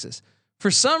at Texas.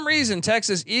 For some reason,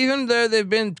 Texas, even though they've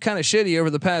been kind of shitty over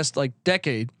the past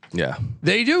decade,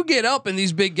 they do get up in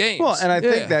these big games. Well, and I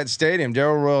think that stadium,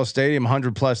 Darrell Royal Stadium,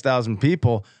 100,000+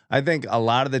 people. I think a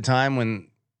lot of the time when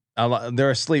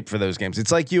they're asleep for those games.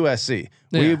 It's like USC.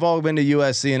 Yeah. We've all been to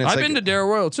USC, and I've been to Darrell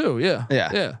Royal too. Yeah.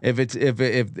 If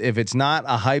it's not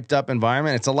a hyped up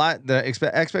environment, it's a lot. The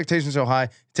expectations are high.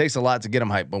 It takes a lot to get them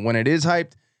hyped. But when it is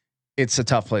hyped, it's a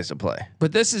tough place to play.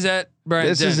 But this is at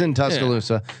This is in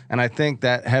Tuscaloosa, and I think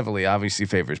that heavily obviously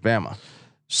favors Bama.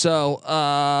 So,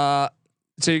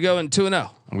 you're going 2-0.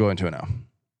 I'm going 2-0.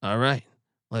 All right,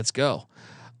 let's go.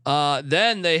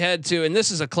 Then they head to, and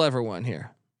this is a clever one here.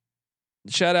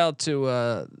 Shout out to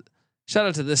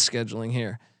this scheduling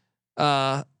here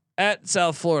at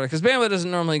South Florida, because Bama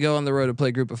doesn't normally go on the road to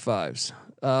play Group of Fives.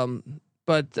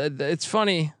 But it's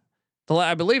funny.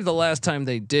 I believe the last time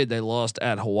they did, they lost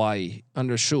at Hawaii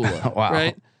under Shula. Wow.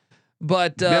 Right.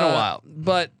 But Been a while.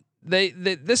 But they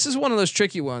this is one of those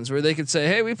tricky ones where they could say,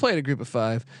 "Hey, we played a group of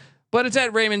 5." But it's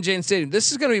at Raymond James Stadium.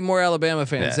 This is going to be more Alabama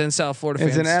fans than South Florida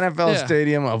fans. It's an NFL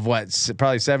stadium of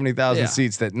probably 70,000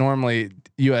 seats that normally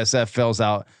USF fills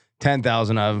out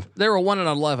 10,000 of. They were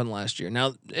 1-11 last year.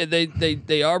 Now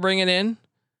they are bringing in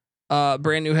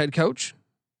brand new head coach.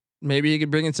 Maybe he could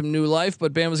bring in some new life,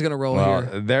 but Bama's going to roll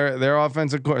here. Their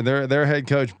offensive their head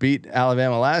coach beat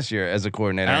Alabama last year as a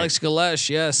coordinator. Alex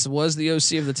Galesh, yes, was the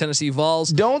OC of the Tennessee Vols.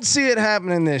 Don't see it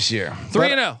happening this year.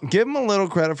 3-0. Give them a little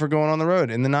credit for going on the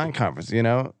road in the non-conference. You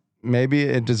know, maybe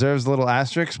it deserves a little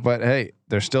asterisk, but hey,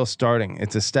 they're still starting.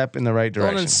 It's a step in the right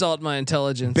direction. Don't insult my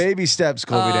intelligence. Baby steps,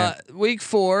 Colby Dan. Week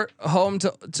 4, home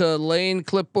to Lane,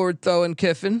 clipboard throwing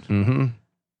Kiffin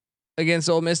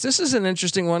against Ole Miss. This is an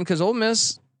interesting one because Ole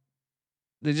Miss.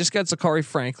 They just got Zachary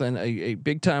Franklin, a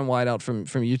big time wideout from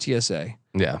UTSA.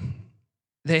 Yeah,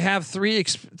 they have three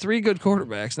good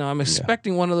quarterbacks. Now I'm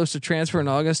expecting one of those to transfer in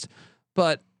August,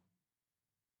 but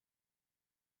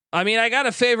I mean I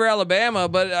gotta favor Alabama.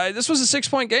 But this was a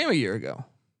 6-point game a year ago.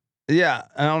 Yeah,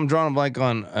 and I'm drawing a blank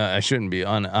on. I shouldn't be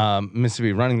on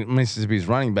Mississippi's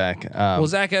running back. Well,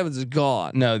 Zach Evans is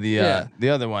gone. No, the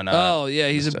other one.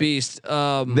 He's a beast.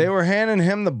 They were handing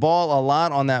him the ball a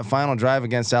lot on that final drive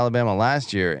against Alabama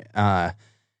last year.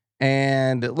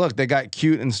 And look, they got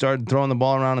cute and started throwing the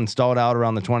ball around and stalled out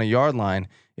around the 20-yard line.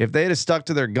 If they'd have stuck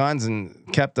to their guns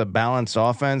and kept a balanced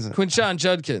offense, Quinshon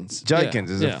Judkins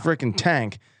is a freaking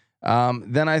tank.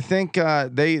 Then I think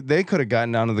they could have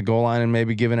gotten down to the goal line and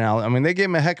maybe given out. I mean, they gave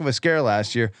him a heck of a scare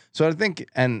last year. So I think,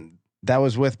 and that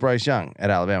was with Bryce Young at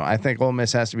Alabama. I think Ole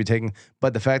Miss has to be taken,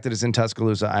 but the fact that it's in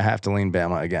Tuscaloosa, I have to lean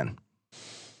Bama again.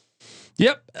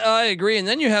 Yep, I agree. And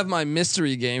then you have my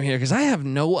mystery game here because I have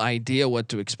no idea what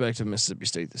to expect of Mississippi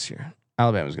State this year.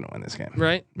 Alabama's going to win this game,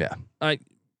 right? Yeah. I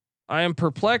am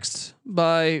perplexed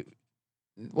by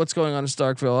what's going on in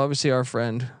Starkville. Obviously, our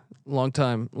friend.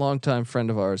 Longtime friend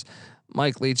of ours,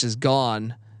 Mike Leach is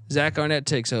gone. Zach Arnett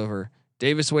takes over.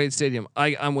 Davis Wade Stadium.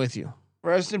 I'm with you.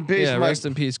 Rest in peace. Yeah, Mike. rest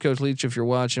in peace, Coach Leach. If you're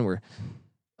watching, we're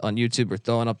on YouTube. We're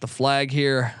throwing up the flag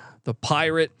here, the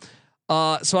pirate.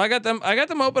 So I got them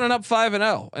opening up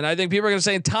 5-0, and I think people are going to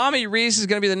say Tommy Rees is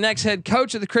going to be the next head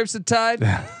coach of the Crimson Tide.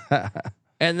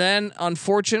 And then,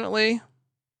 unfortunately,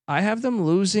 I have them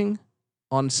losing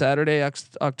on Saturday,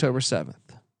 October 7th.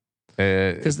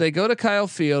 Because they go to Kyle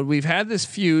Field. We've had this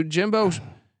feud, Jimbo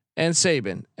and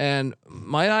Saban, and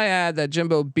might I add that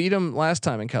Jimbo beat him last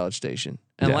time in College Station,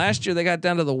 and last year they got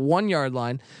down to the 1-yard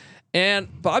line, and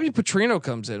Bobby Petrino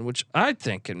comes in, which I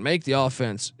think can make the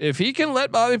offense if he can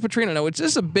let Bobby Petrino know. It's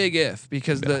just a big if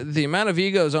because the amount of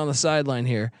egos on the sideline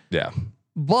here. Yeah,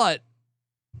 but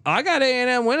I got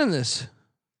A&M winning this.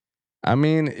 I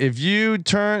mean, if you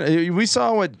turn, we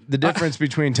saw what the difference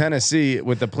between Tennessee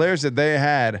with the players that they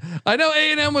had. I know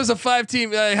A&M was a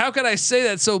 5-team. How could I say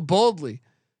that so boldly?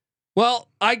 Well,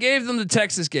 I gave them the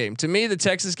Texas game. To me, the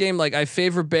Texas game, like I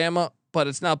favor Bama, but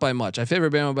it's not by much. I favor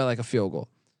Bama by like a field goal.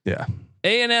 Yeah.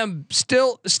 A&M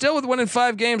still with winning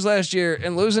 5 games last year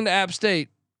and losing to App State.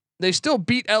 They still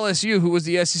beat LSU, who was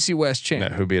the SEC West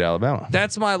champ. Yeah, who beat Alabama.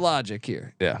 That's my logic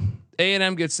here. Yeah.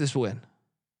 A&M gets this win.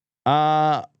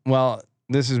 Well,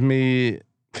 this is me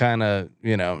kind of,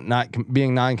 not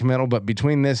being non-committal, but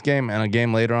between this game and a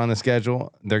game later on the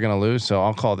schedule, they're going to lose. So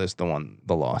I'll call this the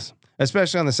loss,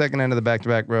 especially on the second end of the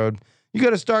back-to-back road. You go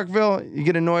to Starkville, you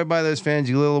get annoyed by those fans,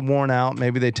 you get a little worn out.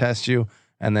 Maybe they test you,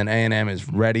 and then A&M is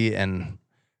ready and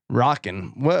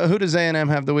rocking. Who does A&M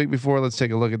have the week before? Let's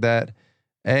take a look at that.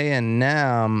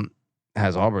 A&M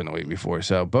has Auburn the week before,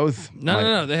 so both.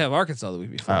 No. They have Arkansas the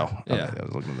week before. Oh, okay, yeah. I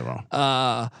was looking at the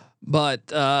wrong.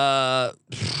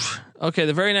 Okay,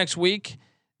 the very next week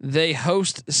they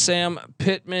host Sam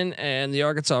Pittman and the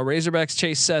Arkansas Razorbacks.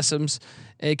 Chase Sessoms,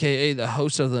 aka the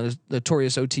host of the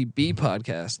Notorious OTB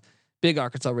podcast, big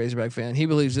Arkansas Razorback fan. He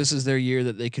believes this is their year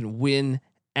that they can win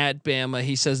at Bama.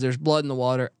 He says there's blood in the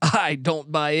water. I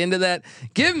don't buy into that.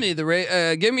 Give me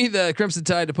the Crimson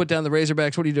Tide to put down the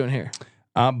Razorbacks. What are you doing here?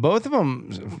 Both of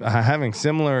them having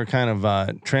similar kind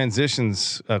of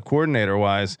transitions coordinator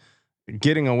wise,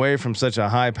 getting away from such a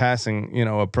high passing,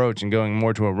 approach and going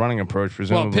more to a running approach.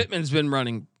 Presumably, well, Pittman's been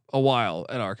running a while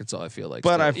at Arkansas. I feel like,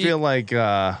 but I feel like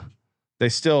they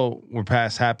still were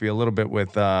past happy a little bit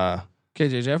with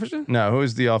KJ Jefferson. No, who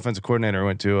was the offensive coordinator? Who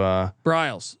went to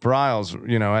Bryles. Bryles,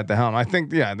 at the helm. I think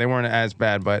they weren't as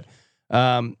bad, but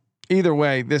either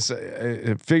way, this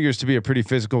it figures to be a pretty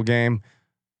physical game.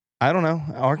 I don't know.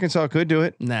 Arkansas could do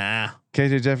it. Nah.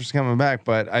 KJ Jefferson coming back,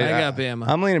 but I got Bama.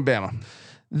 I'm leaning Bama.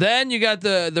 Then you got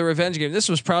the revenge game. This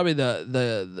was probably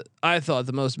the I thought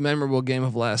the most memorable game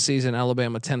of last season,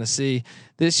 Alabama Tennessee.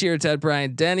 This year it's at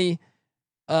Bryant-Denny.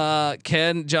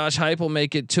 Can Josh Heupel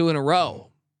make it 2 in a row?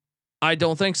 I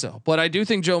don't think so, but I do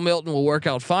think Joe Milton will work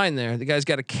out fine there. The guy's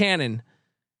got a cannon.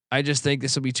 I just think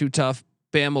this will be too tough.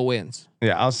 Bama wins.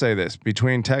 Yeah, I'll say this: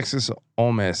 between Texas,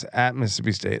 Ole Miss, at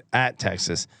Mississippi State, at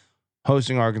Texas,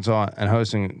 hosting Arkansas and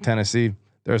hosting Tennessee,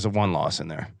 there's a 1 loss in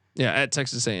there. Yeah, at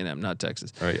Texas A&M, not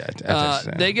Texas. Oh yeah, at Texas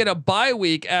A&M. They get a bye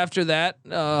week after that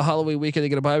Halloween weekend. They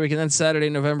get a bye week, and then Saturday,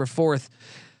 November 4th.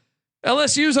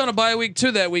 LSU's on a bye week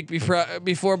too that week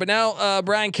before, but now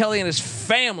Brian Kelly and his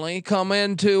family come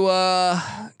into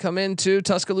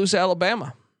Tuscaloosa,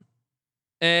 Alabama,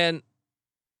 and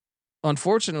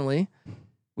unfortunately,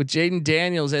 with Jaden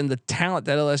Daniels and the talent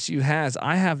that LSU has,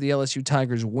 I have the LSU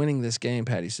Tigers winning this game.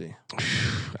 Patty C.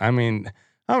 I mean,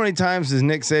 how many times does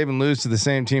Nick Saban lose to the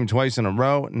same team twice in a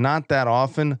row? Not that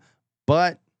often,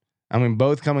 but I mean,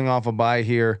 both coming off a bye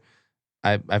here.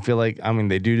 I feel like, I mean,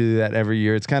 they do that every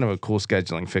year. It's kind of a cool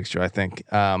scheduling fixture, I think.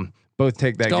 Both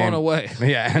take that going game away.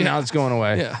 Yeah, and now it's going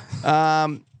away. Yeah.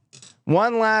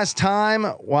 One last time,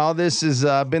 while this has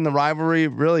been the rivalry,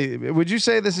 really, would you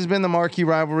say this has been the marquee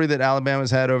rivalry that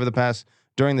Alabama's had over the past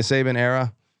during the Saban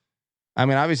era? I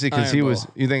mean, obviously, because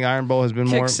you think Iron Bowl has been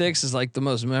Kick more. 6 is like the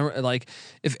most like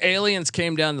if aliens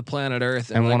came down to planet Earth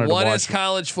and wanted like, to what watch is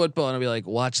college football? And I'd be like,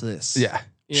 watch this. Yeah.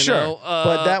 You sure, know?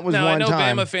 But that was now one I know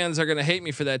time. Bama fans are going to hate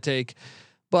me for that take,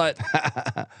 but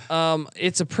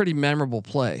it's a pretty memorable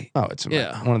play. Oh, it's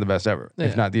one of the best ever,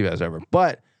 if not the best ever.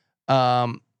 But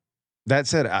that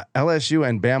said, LSU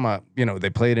and Bama, you know, they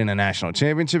played in a national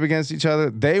championship against each other.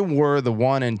 They were the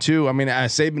 1 and 2. I mean,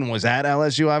 Saban was at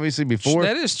LSU obviously before.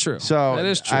 That is true. So that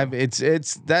is true.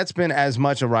 It's that's been as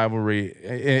much a rivalry,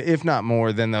 if not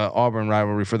more, than the Auburn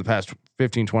rivalry for the past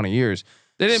 15, 20 years.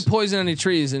 They didn't poison any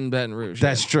trees in Baton Rouge.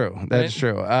 That's true. That's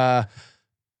true.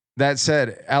 That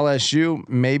said, LSU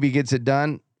maybe gets it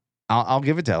done. I'll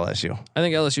give it to LSU. I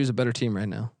think LSU is a better team right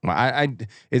now.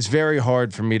 It's very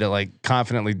hard for me to like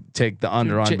confidently take the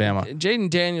under on Bama. Jaden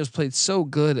Daniels played so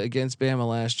good against Bama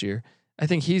last year. I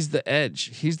think he's the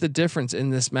edge. He's the difference in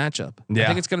this matchup. Yeah. I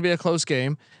think it's going to be a close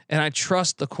game, and I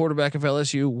trust the quarterback of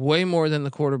LSU way more than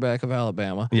the quarterback of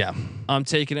Alabama. Yeah, I'm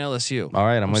taking LSU. All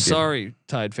right, I'm with you. Sorry,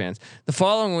 Tide fans. The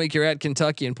following week you're at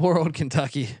Kentucky, and poor old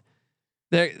Kentucky.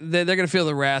 They're going to feel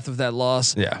the wrath of that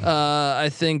loss. Yeah. I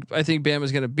think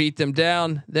Bama's going to beat them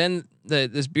down. Then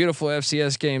this beautiful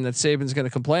FCS game that Saban's going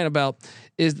to complain about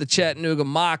is the Chattanooga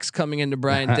Mocs coming into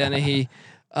Bryant-Denny.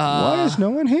 Why is no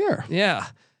one here? Yeah,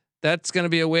 that's going to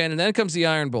be a win. And then comes the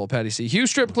Iron Bowl. Patty C. Hugh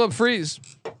Strip Club Freeze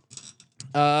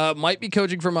might be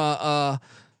coaching from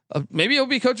maybe he'll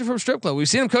be coaching from a strip club. We've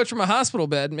seen him coach from a hospital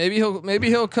bed. Maybe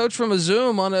he'll coach from a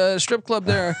Zoom on a strip club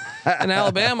there in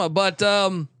Alabama. But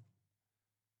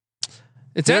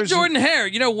it's at Jordan Hare.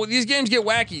 You know, these games get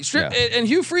wacky. And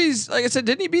Hugh Freeze, like I said,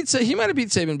 didn't he he might have beat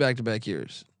Saban back-to-back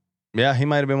years. Yeah, he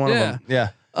might have been one of them. Yeah.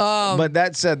 But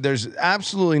that said, there's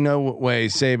absolutely no way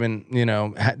Saban, you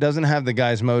know, doesn't have the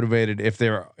guys motivated if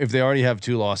they already have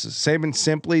 2 losses. Saban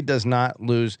simply does not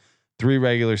lose 3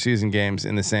 regular season games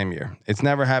in the same year. It's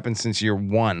never happened since year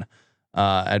 1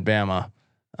 at Bama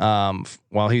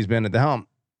while he's been at the helm.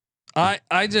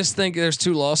 I just think there's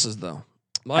 2 losses though.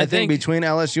 I think between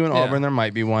LSU and Auburn there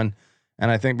might be one, and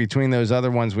I think between those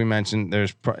other ones we mentioned,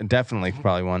 there's definitely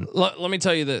probably one. Let me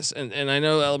tell you this, and I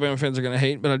know Alabama fans are going to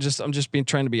hate, but I'm just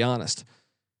trying to be honest.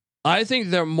 I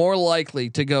think they're more likely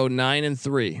to go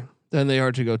 9-3 than they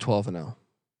are to go 12-0.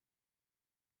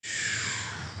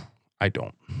 I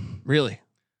don't really.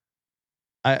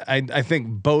 I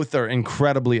think both are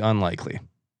incredibly unlikely.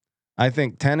 I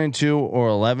think 10-2 or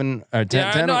 11 or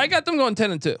 10. Yeah, no, I got them going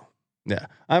 10-2. Yeah,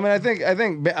 I mean, I think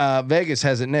Vegas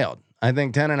has it nailed. I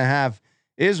think 10.5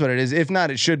 is what it is. If not,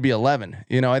 it should be 11.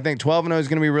 You know, I think 12-0 is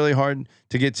going to be really hard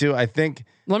to get to. I think.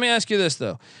 Let me ask you this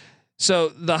though. So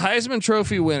the Heisman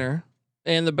Trophy winner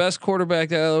and the best quarterback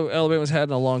that Alabama's had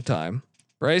in a long time,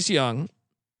 Bryce Young,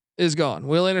 is gone.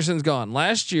 Will Anderson's gone.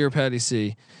 Last year, Patty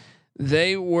C,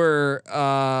 they were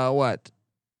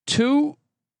 3-2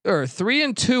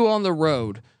 on the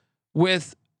road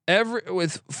with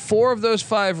 4 of those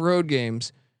 5 road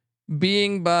games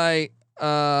being by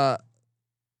a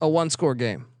 1-score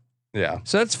game. Yeah.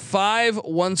 So that's 5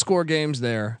 1-score games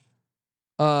there.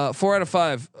 4 out of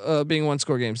 5 being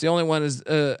 1-score games. The only one is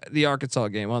the Arkansas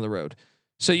game on the road.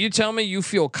 So you tell me you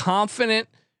feel confident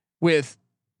with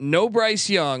no Bryce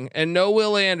Young and no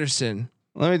Will Anderson.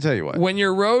 Let me tell you what. When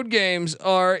your road games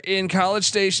are in College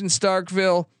Station,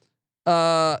 Starkville,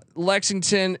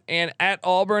 Lexington, and at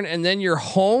Auburn, and then you're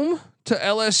home to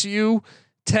LSU,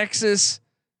 Texas,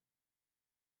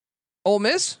 Ole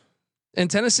Miss and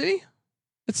Tennessee.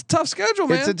 It's a tough schedule,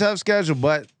 man. It's a tough schedule,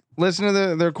 but listen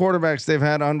to their quarterbacks they've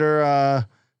had under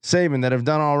Saban that have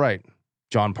done all right.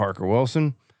 John Parker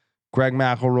Wilson, Greg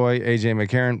McElroy, AJ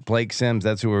McCarron, Blake Sims.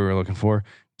 That's who we were looking for.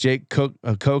 Jake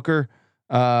Coker,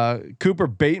 Cooper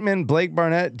Bateman, Blake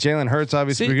Barnett, Jalen Hurts.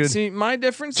 Obviously, good. See, my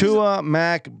difference. Tua,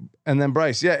 Mac, and then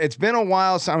Bryce. Yeah, it's been a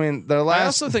while. So I mean, their last. I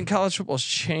also think college football's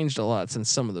changed a lot since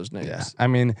some of those names. Yeah, I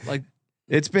mean, like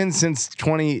it's been since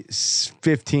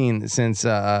 2015 since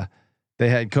they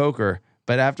had Coker,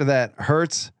 but after that,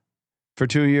 Hurts for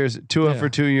 2 years, Tua for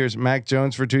 2 years, Mac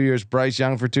Jones for 2 years, Bryce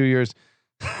Young for 2 years.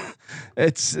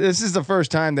 This is the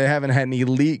first time they haven't had an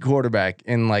elite quarterback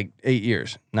in like 8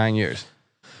 years, 9 years.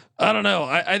 I don't know.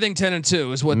 I think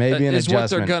 10-2 is what what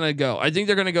they're gonna go. I think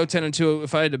they're gonna go 10-2.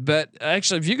 If I had to bet,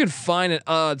 actually, if you could find an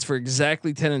odds for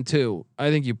exactly 10-2, I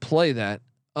think you play that.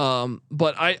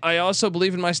 But I also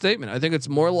believe in my statement. I think it's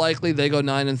more likely they go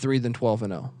 9-3 than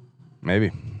 12-0.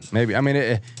 Maybe. I mean,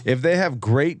 if they have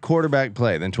great quarterback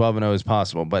play, then 12-0 is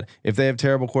possible. But if they have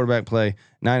terrible quarterback play,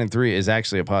 9-3 is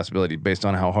actually a possibility based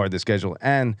on how hard the schedule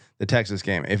and the Texas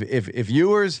game. If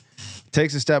Ewers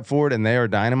takes a step forward and they are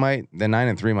dynamite, then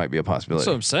 9-3 might be a possibility. That's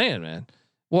what I'm saying, man.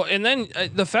 Well, and then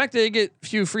the fact that they get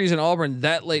Hugh Freeze and Auburn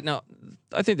that late. Now,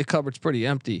 I think the cupboard's pretty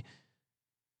empty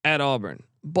at Auburn,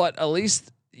 but at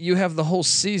least you have the whole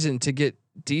season to get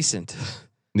decent.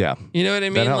 Yeah, you know what I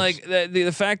mean. Like the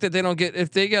fact that they don't get,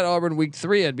 if they get Auburn week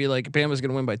 3, I'd be like, Bama's going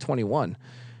to win by 21.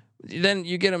 Then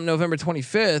you get them November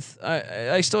 25th.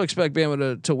 I still expect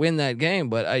Bama to win that game,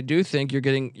 but I do think you're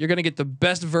going to get the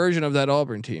best version of that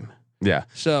Auburn team. Yeah.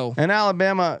 So and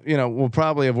Alabama, will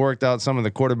probably have worked out some of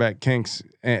the quarterback kinks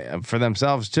for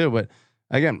themselves too. But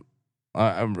again,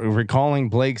 recalling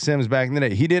Blake Sims back in the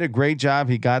day, he did a great job.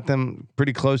 He got them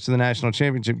pretty close to the national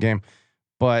championship game.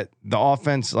 But the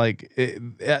offense,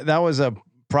 that was a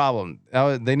problem.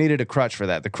 They needed a crutch for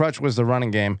that. The crutch was the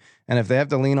running game, and if they have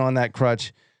to lean on that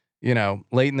crutch,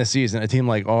 late in the season, a team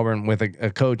like Auburn with a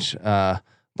coach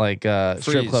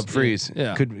Strip Club Freeze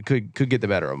could get the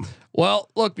better of them. Well,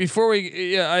 look, I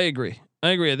agree.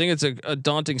 I think it's a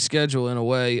daunting schedule in a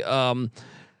way.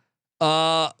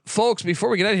 Folks, before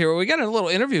we get out of here, we got a little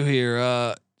interview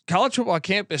here. College Football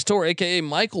Campus Tour, aka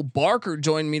Michael Barker,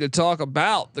 joined me to talk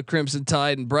about the Crimson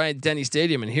Tide and Bryant-Denny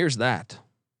Stadium, and here's that.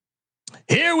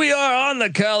 Here we are on the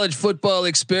College Football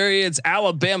Experience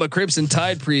Alabama Crimson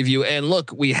Tide preview, and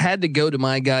look, we had to go to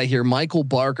my guy here, Michael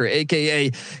Barker,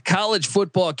 aka College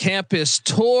Football Campus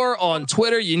Tour on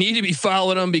Twitter. You need to be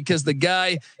following him because the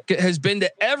guy has been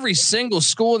to every single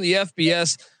school in the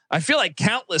FBS. I feel like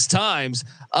countless times.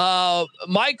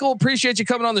 Michael, appreciate you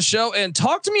coming on the show and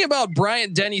talk to me about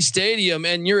Bryant-Denny Stadium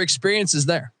and your experiences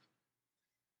there.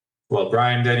 Well,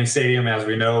 Bryant-Denny Stadium, as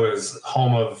we know, is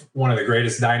home of one of the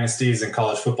greatest dynasties in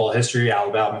college football history,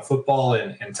 Alabama football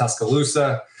in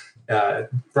Tuscaloosa.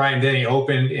 Bryant-Denny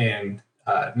opened in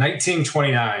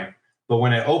 1929, but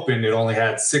when it opened, it only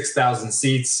had 6,000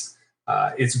 seats.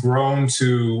 It's grown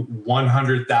to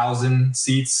 100,000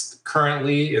 seats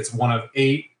currently. It's one of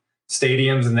 8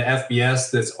 stadiums in the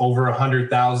FBS that's over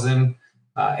 100,000.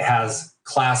 It has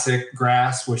classic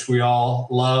grass, which we all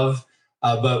love.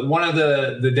 But one of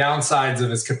the downsides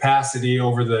of its capacity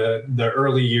over the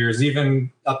early years,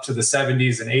 even up to the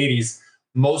 70s and 80s,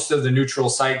 most of the neutral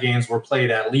site games were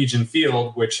played at Legion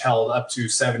Field, which held up to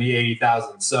 70,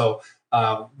 80,000. So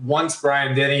once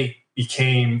Bryant-Denny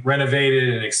became renovated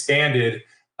and expanded,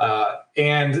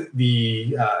 and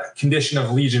the condition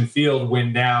of Legion Field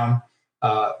went down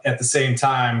at the same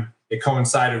time, it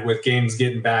coincided with games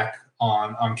getting back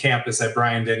on campus at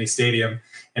Bryant-Denny Stadium.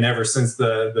 And ever since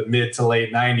the mid to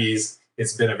late 90s,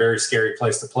 it's been a very scary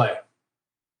place to play.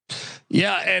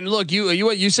 Yeah, and look,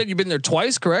 you said you've been there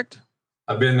twice, correct?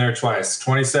 I've been there twice.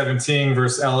 2017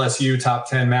 versus LSU top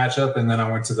 10 matchup, and then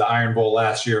I went to the Iron Bowl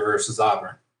last year versus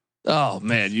Auburn. Oh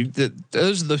man,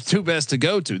 those are the two best to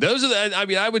go to. Those are the. I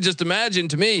mean, I would just imagine,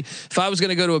 to me, if I was going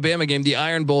to go to a Bama game, the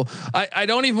Iron Bowl. I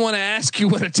don't even want to ask you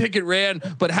what a ticket ran,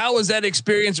 but how was that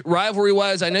experience rivalry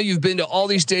wise? I know you've been to all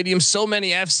these stadiums, so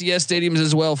many FCS stadiums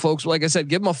as well, folks. Like I said,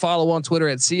 give them a follow on Twitter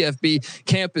at CFB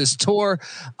Campus Tour.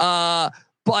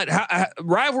 But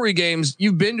rivalry games,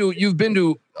 you've been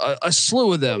to a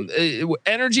slew of them.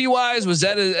 Energy wise, was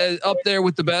that up there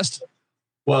with the best?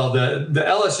 Well, the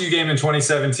LSU game in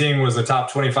 2017 was a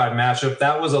top 25 matchup.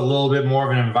 That was a little bit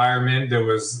more of an environment. It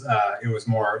was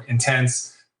more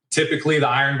intense. Typically, the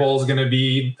Iron Bowl is going to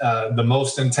be the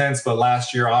most intense, but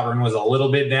last year Auburn was a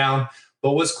little bit down.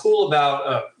 But what's cool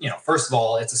about, first of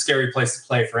all, it's a scary place to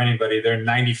play for anybody. They're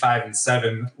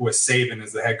 95-7 with Saban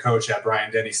as the head coach at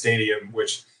Bryant-Denny Stadium,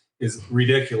 which is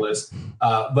ridiculous.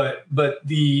 But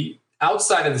the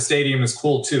outside of the stadium is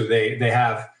cool too. They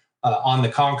have on the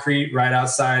concrete right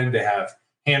outside, they have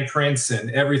handprints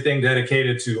and everything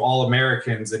dedicated to all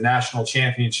Americans and national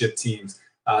championship teams.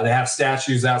 They have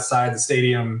statues outside the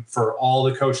stadium for all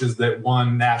the coaches that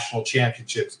won national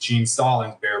championships: Gene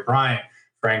Stallings, Bear Bryant,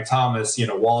 Frank Thomas,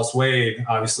 Wallace Wade,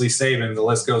 obviously Saban. The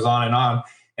list goes on.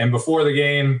 And before the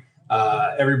game,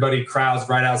 everybody crowds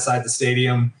right outside the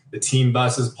stadium. The team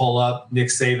buses pull up. Nick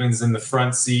Saban's in the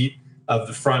front seat of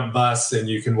the front bus, and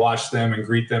you can watch them and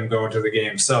greet them going to the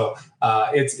game. So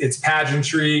it's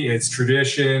pageantry, it's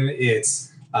tradition,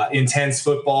 it's intense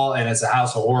football, and it's a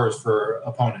house of horrors for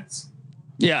opponents.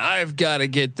 Yeah, I've got to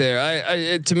get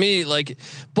there. To me, like,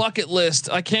 bucket list.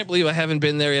 I can't believe I haven't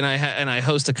been there, and I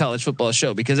host a college football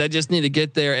show, because I just need to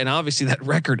get there. And obviously, that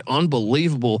record,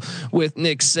 unbelievable, with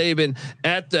Nick Saban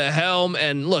at the helm.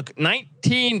 And look,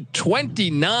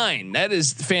 1929. That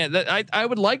is I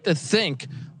would like to think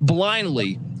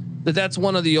blindly that's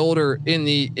one of the older in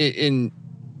the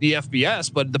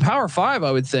FBS, but the Power Five,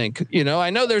 I would think.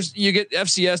 I know you get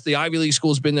FCS, the Ivy League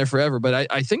school's been there forever, but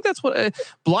I think that's what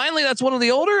blindly that's one of the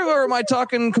older. Or am I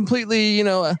talking completely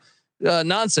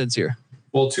nonsense here?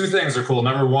 Well, two things are cool.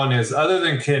 Number one is, other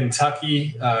than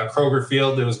Kentucky, Kroger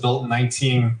Field, that was built in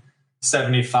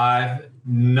 1975,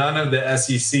 none of the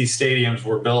SEC stadiums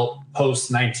were built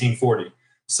post 1940.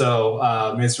 So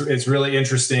it's really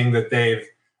interesting that they've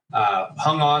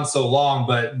hung on so long.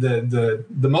 But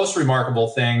the most remarkable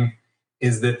thing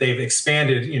is that they've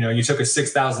expanded. You took a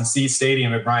 6,000 seat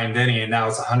stadium at Bryant-Denny, and now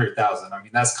it's 100,000. I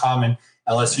mean, that's common.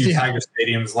 LSU Tiger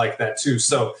Stadiums like that too.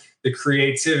 So the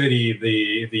creativity,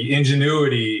 the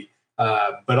ingenuity,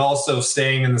 but also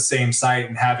staying in the same site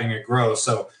and having it grow.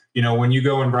 So, when you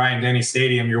go in Bryant-Denny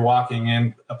Stadium, you're walking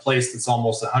in a place that's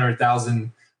almost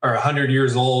 100,000 or 100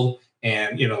 years old,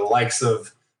 and the likes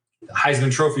of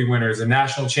Heisman Trophy winners and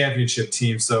national championship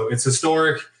teams. So it's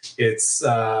historic. It's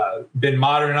been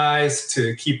modernized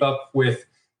to keep up with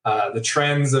the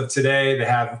trends of today. They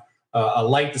have a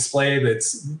light display that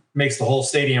makes the whole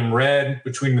stadium red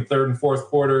between the third and fourth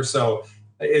quarter. So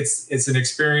it's an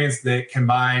experience that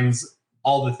combines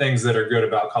all the things that are good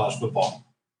about college football.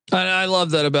 I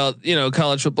love that about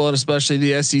college football, and especially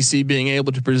the SEC being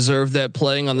able to preserve that,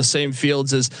 playing on the same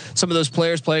fields as some of those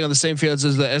players, playing on the same fields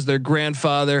as their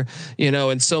grandfather,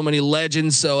 and so many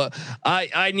legends. So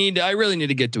I really need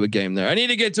to get to a game there.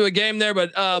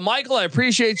 But Michael, I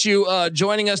appreciate you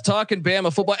joining us, talking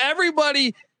Bama football.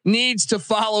 Everybody needs to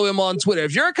follow him on Twitter.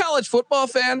 If you're a college football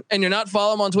fan and you're not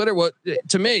following him on Twitter,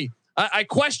 to me, I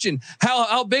question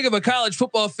how big of a college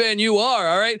football fan you are.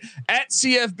 All right. At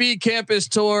CFB Campus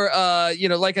Tour.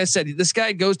 Like I said, this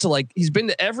guy goes to he's been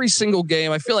to every single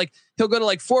game. I feel like he'll go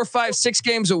to 4, 5, 6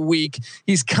 games a week.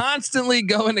 He's constantly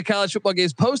going to college football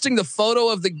games, posting the photo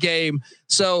of the game.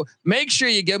 So make sure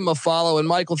you give him a follow. And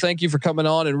Michael, thank you for coming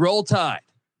on, and roll Tide.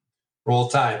 Roll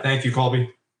Tide. Thank you,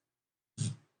 Colby.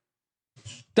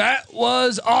 That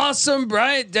was awesome.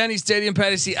 Bryant-Denny Stadium,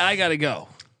 Patty C. I got to go.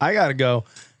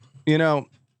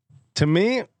 To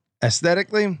me,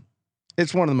 aesthetically,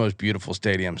 it's one of the most beautiful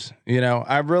stadiums.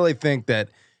 I really think that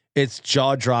it's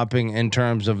jaw dropping in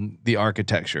terms of the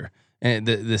architecture and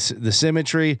the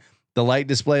symmetry, the light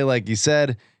display. Like you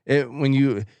said,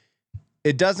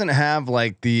 it doesn't have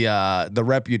the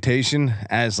reputation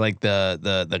as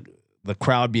the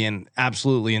crowd being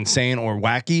absolutely insane or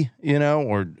wacky,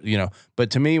 but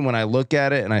to me, when I look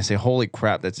at it and I say, holy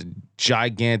crap, that's a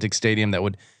gigantic stadium that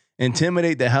would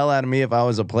intimidate the hell out of me if I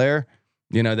was a player,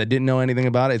 that didn't know anything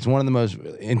about it. It's one of the most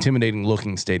intimidating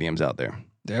looking stadiums out there.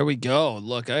 There we go.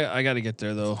 Look, I got to get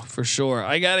there though, for sure.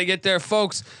 I got to get there,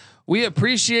 folks. We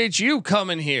appreciate you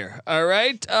coming here. All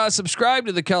right. Subscribe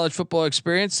to the College Football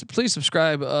Experience. Please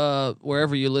subscribe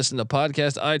wherever you listen to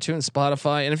podcasts, iTunes,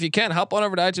 Spotify. And if you can, hop on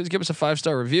over to iTunes, give us a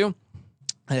 5-star review.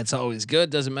 It's always good.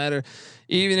 Doesn't matter.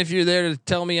 Even if you're there to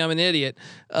tell me I'm an idiot,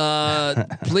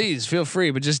 please feel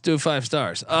free, but just do 5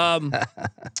 stars.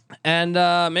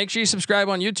 And make sure you subscribe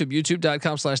on YouTube,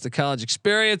 youtube.com/The College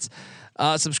Experience.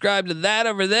 Subscribe to that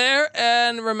over there.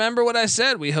 And remember what I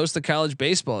said, we host the College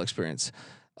Baseball Experience.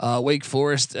 Wake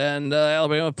Forest and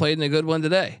Alabama played in a good one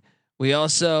today. We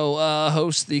also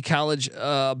host the College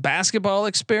Basketball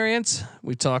Experience.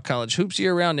 We talk college hoops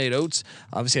year round. Nate Oates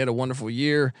obviously had a wonderful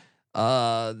year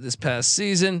this past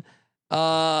season.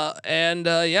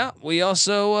 We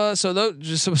also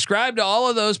just subscribe to all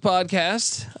of those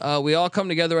podcasts. We all come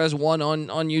together as one on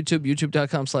YouTube,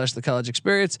 youtube.com/The College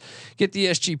Experience. Get the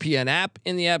SGPN app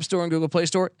in the App Store and Google Play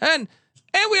Store. And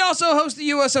And we also host the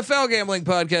USFL Gambling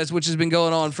Podcast, which has been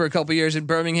going on for a couple years in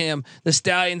Birmingham. The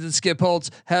Stallions and Skip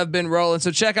Holtz have been rolling.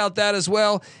 So check out that as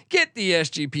well. Get the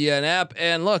SGPN app.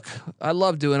 And look, I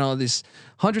love doing all these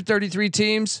 133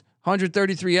 teams,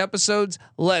 133 episodes.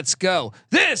 Let's go.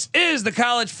 This is the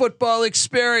college football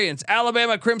experience.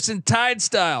 Alabama Crimson Tide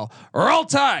style. Roll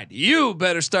Tide. You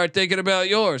better start thinking about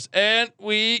yours. And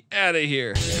we out of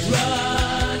here.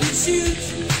 Run and shoot.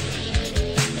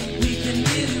 We can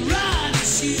really run and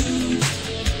shoot.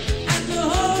 And the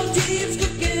whole team's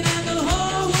cooking and the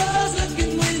whole world's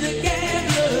looking with the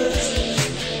gamblers.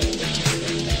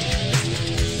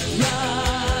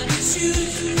 Run and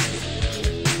shoot.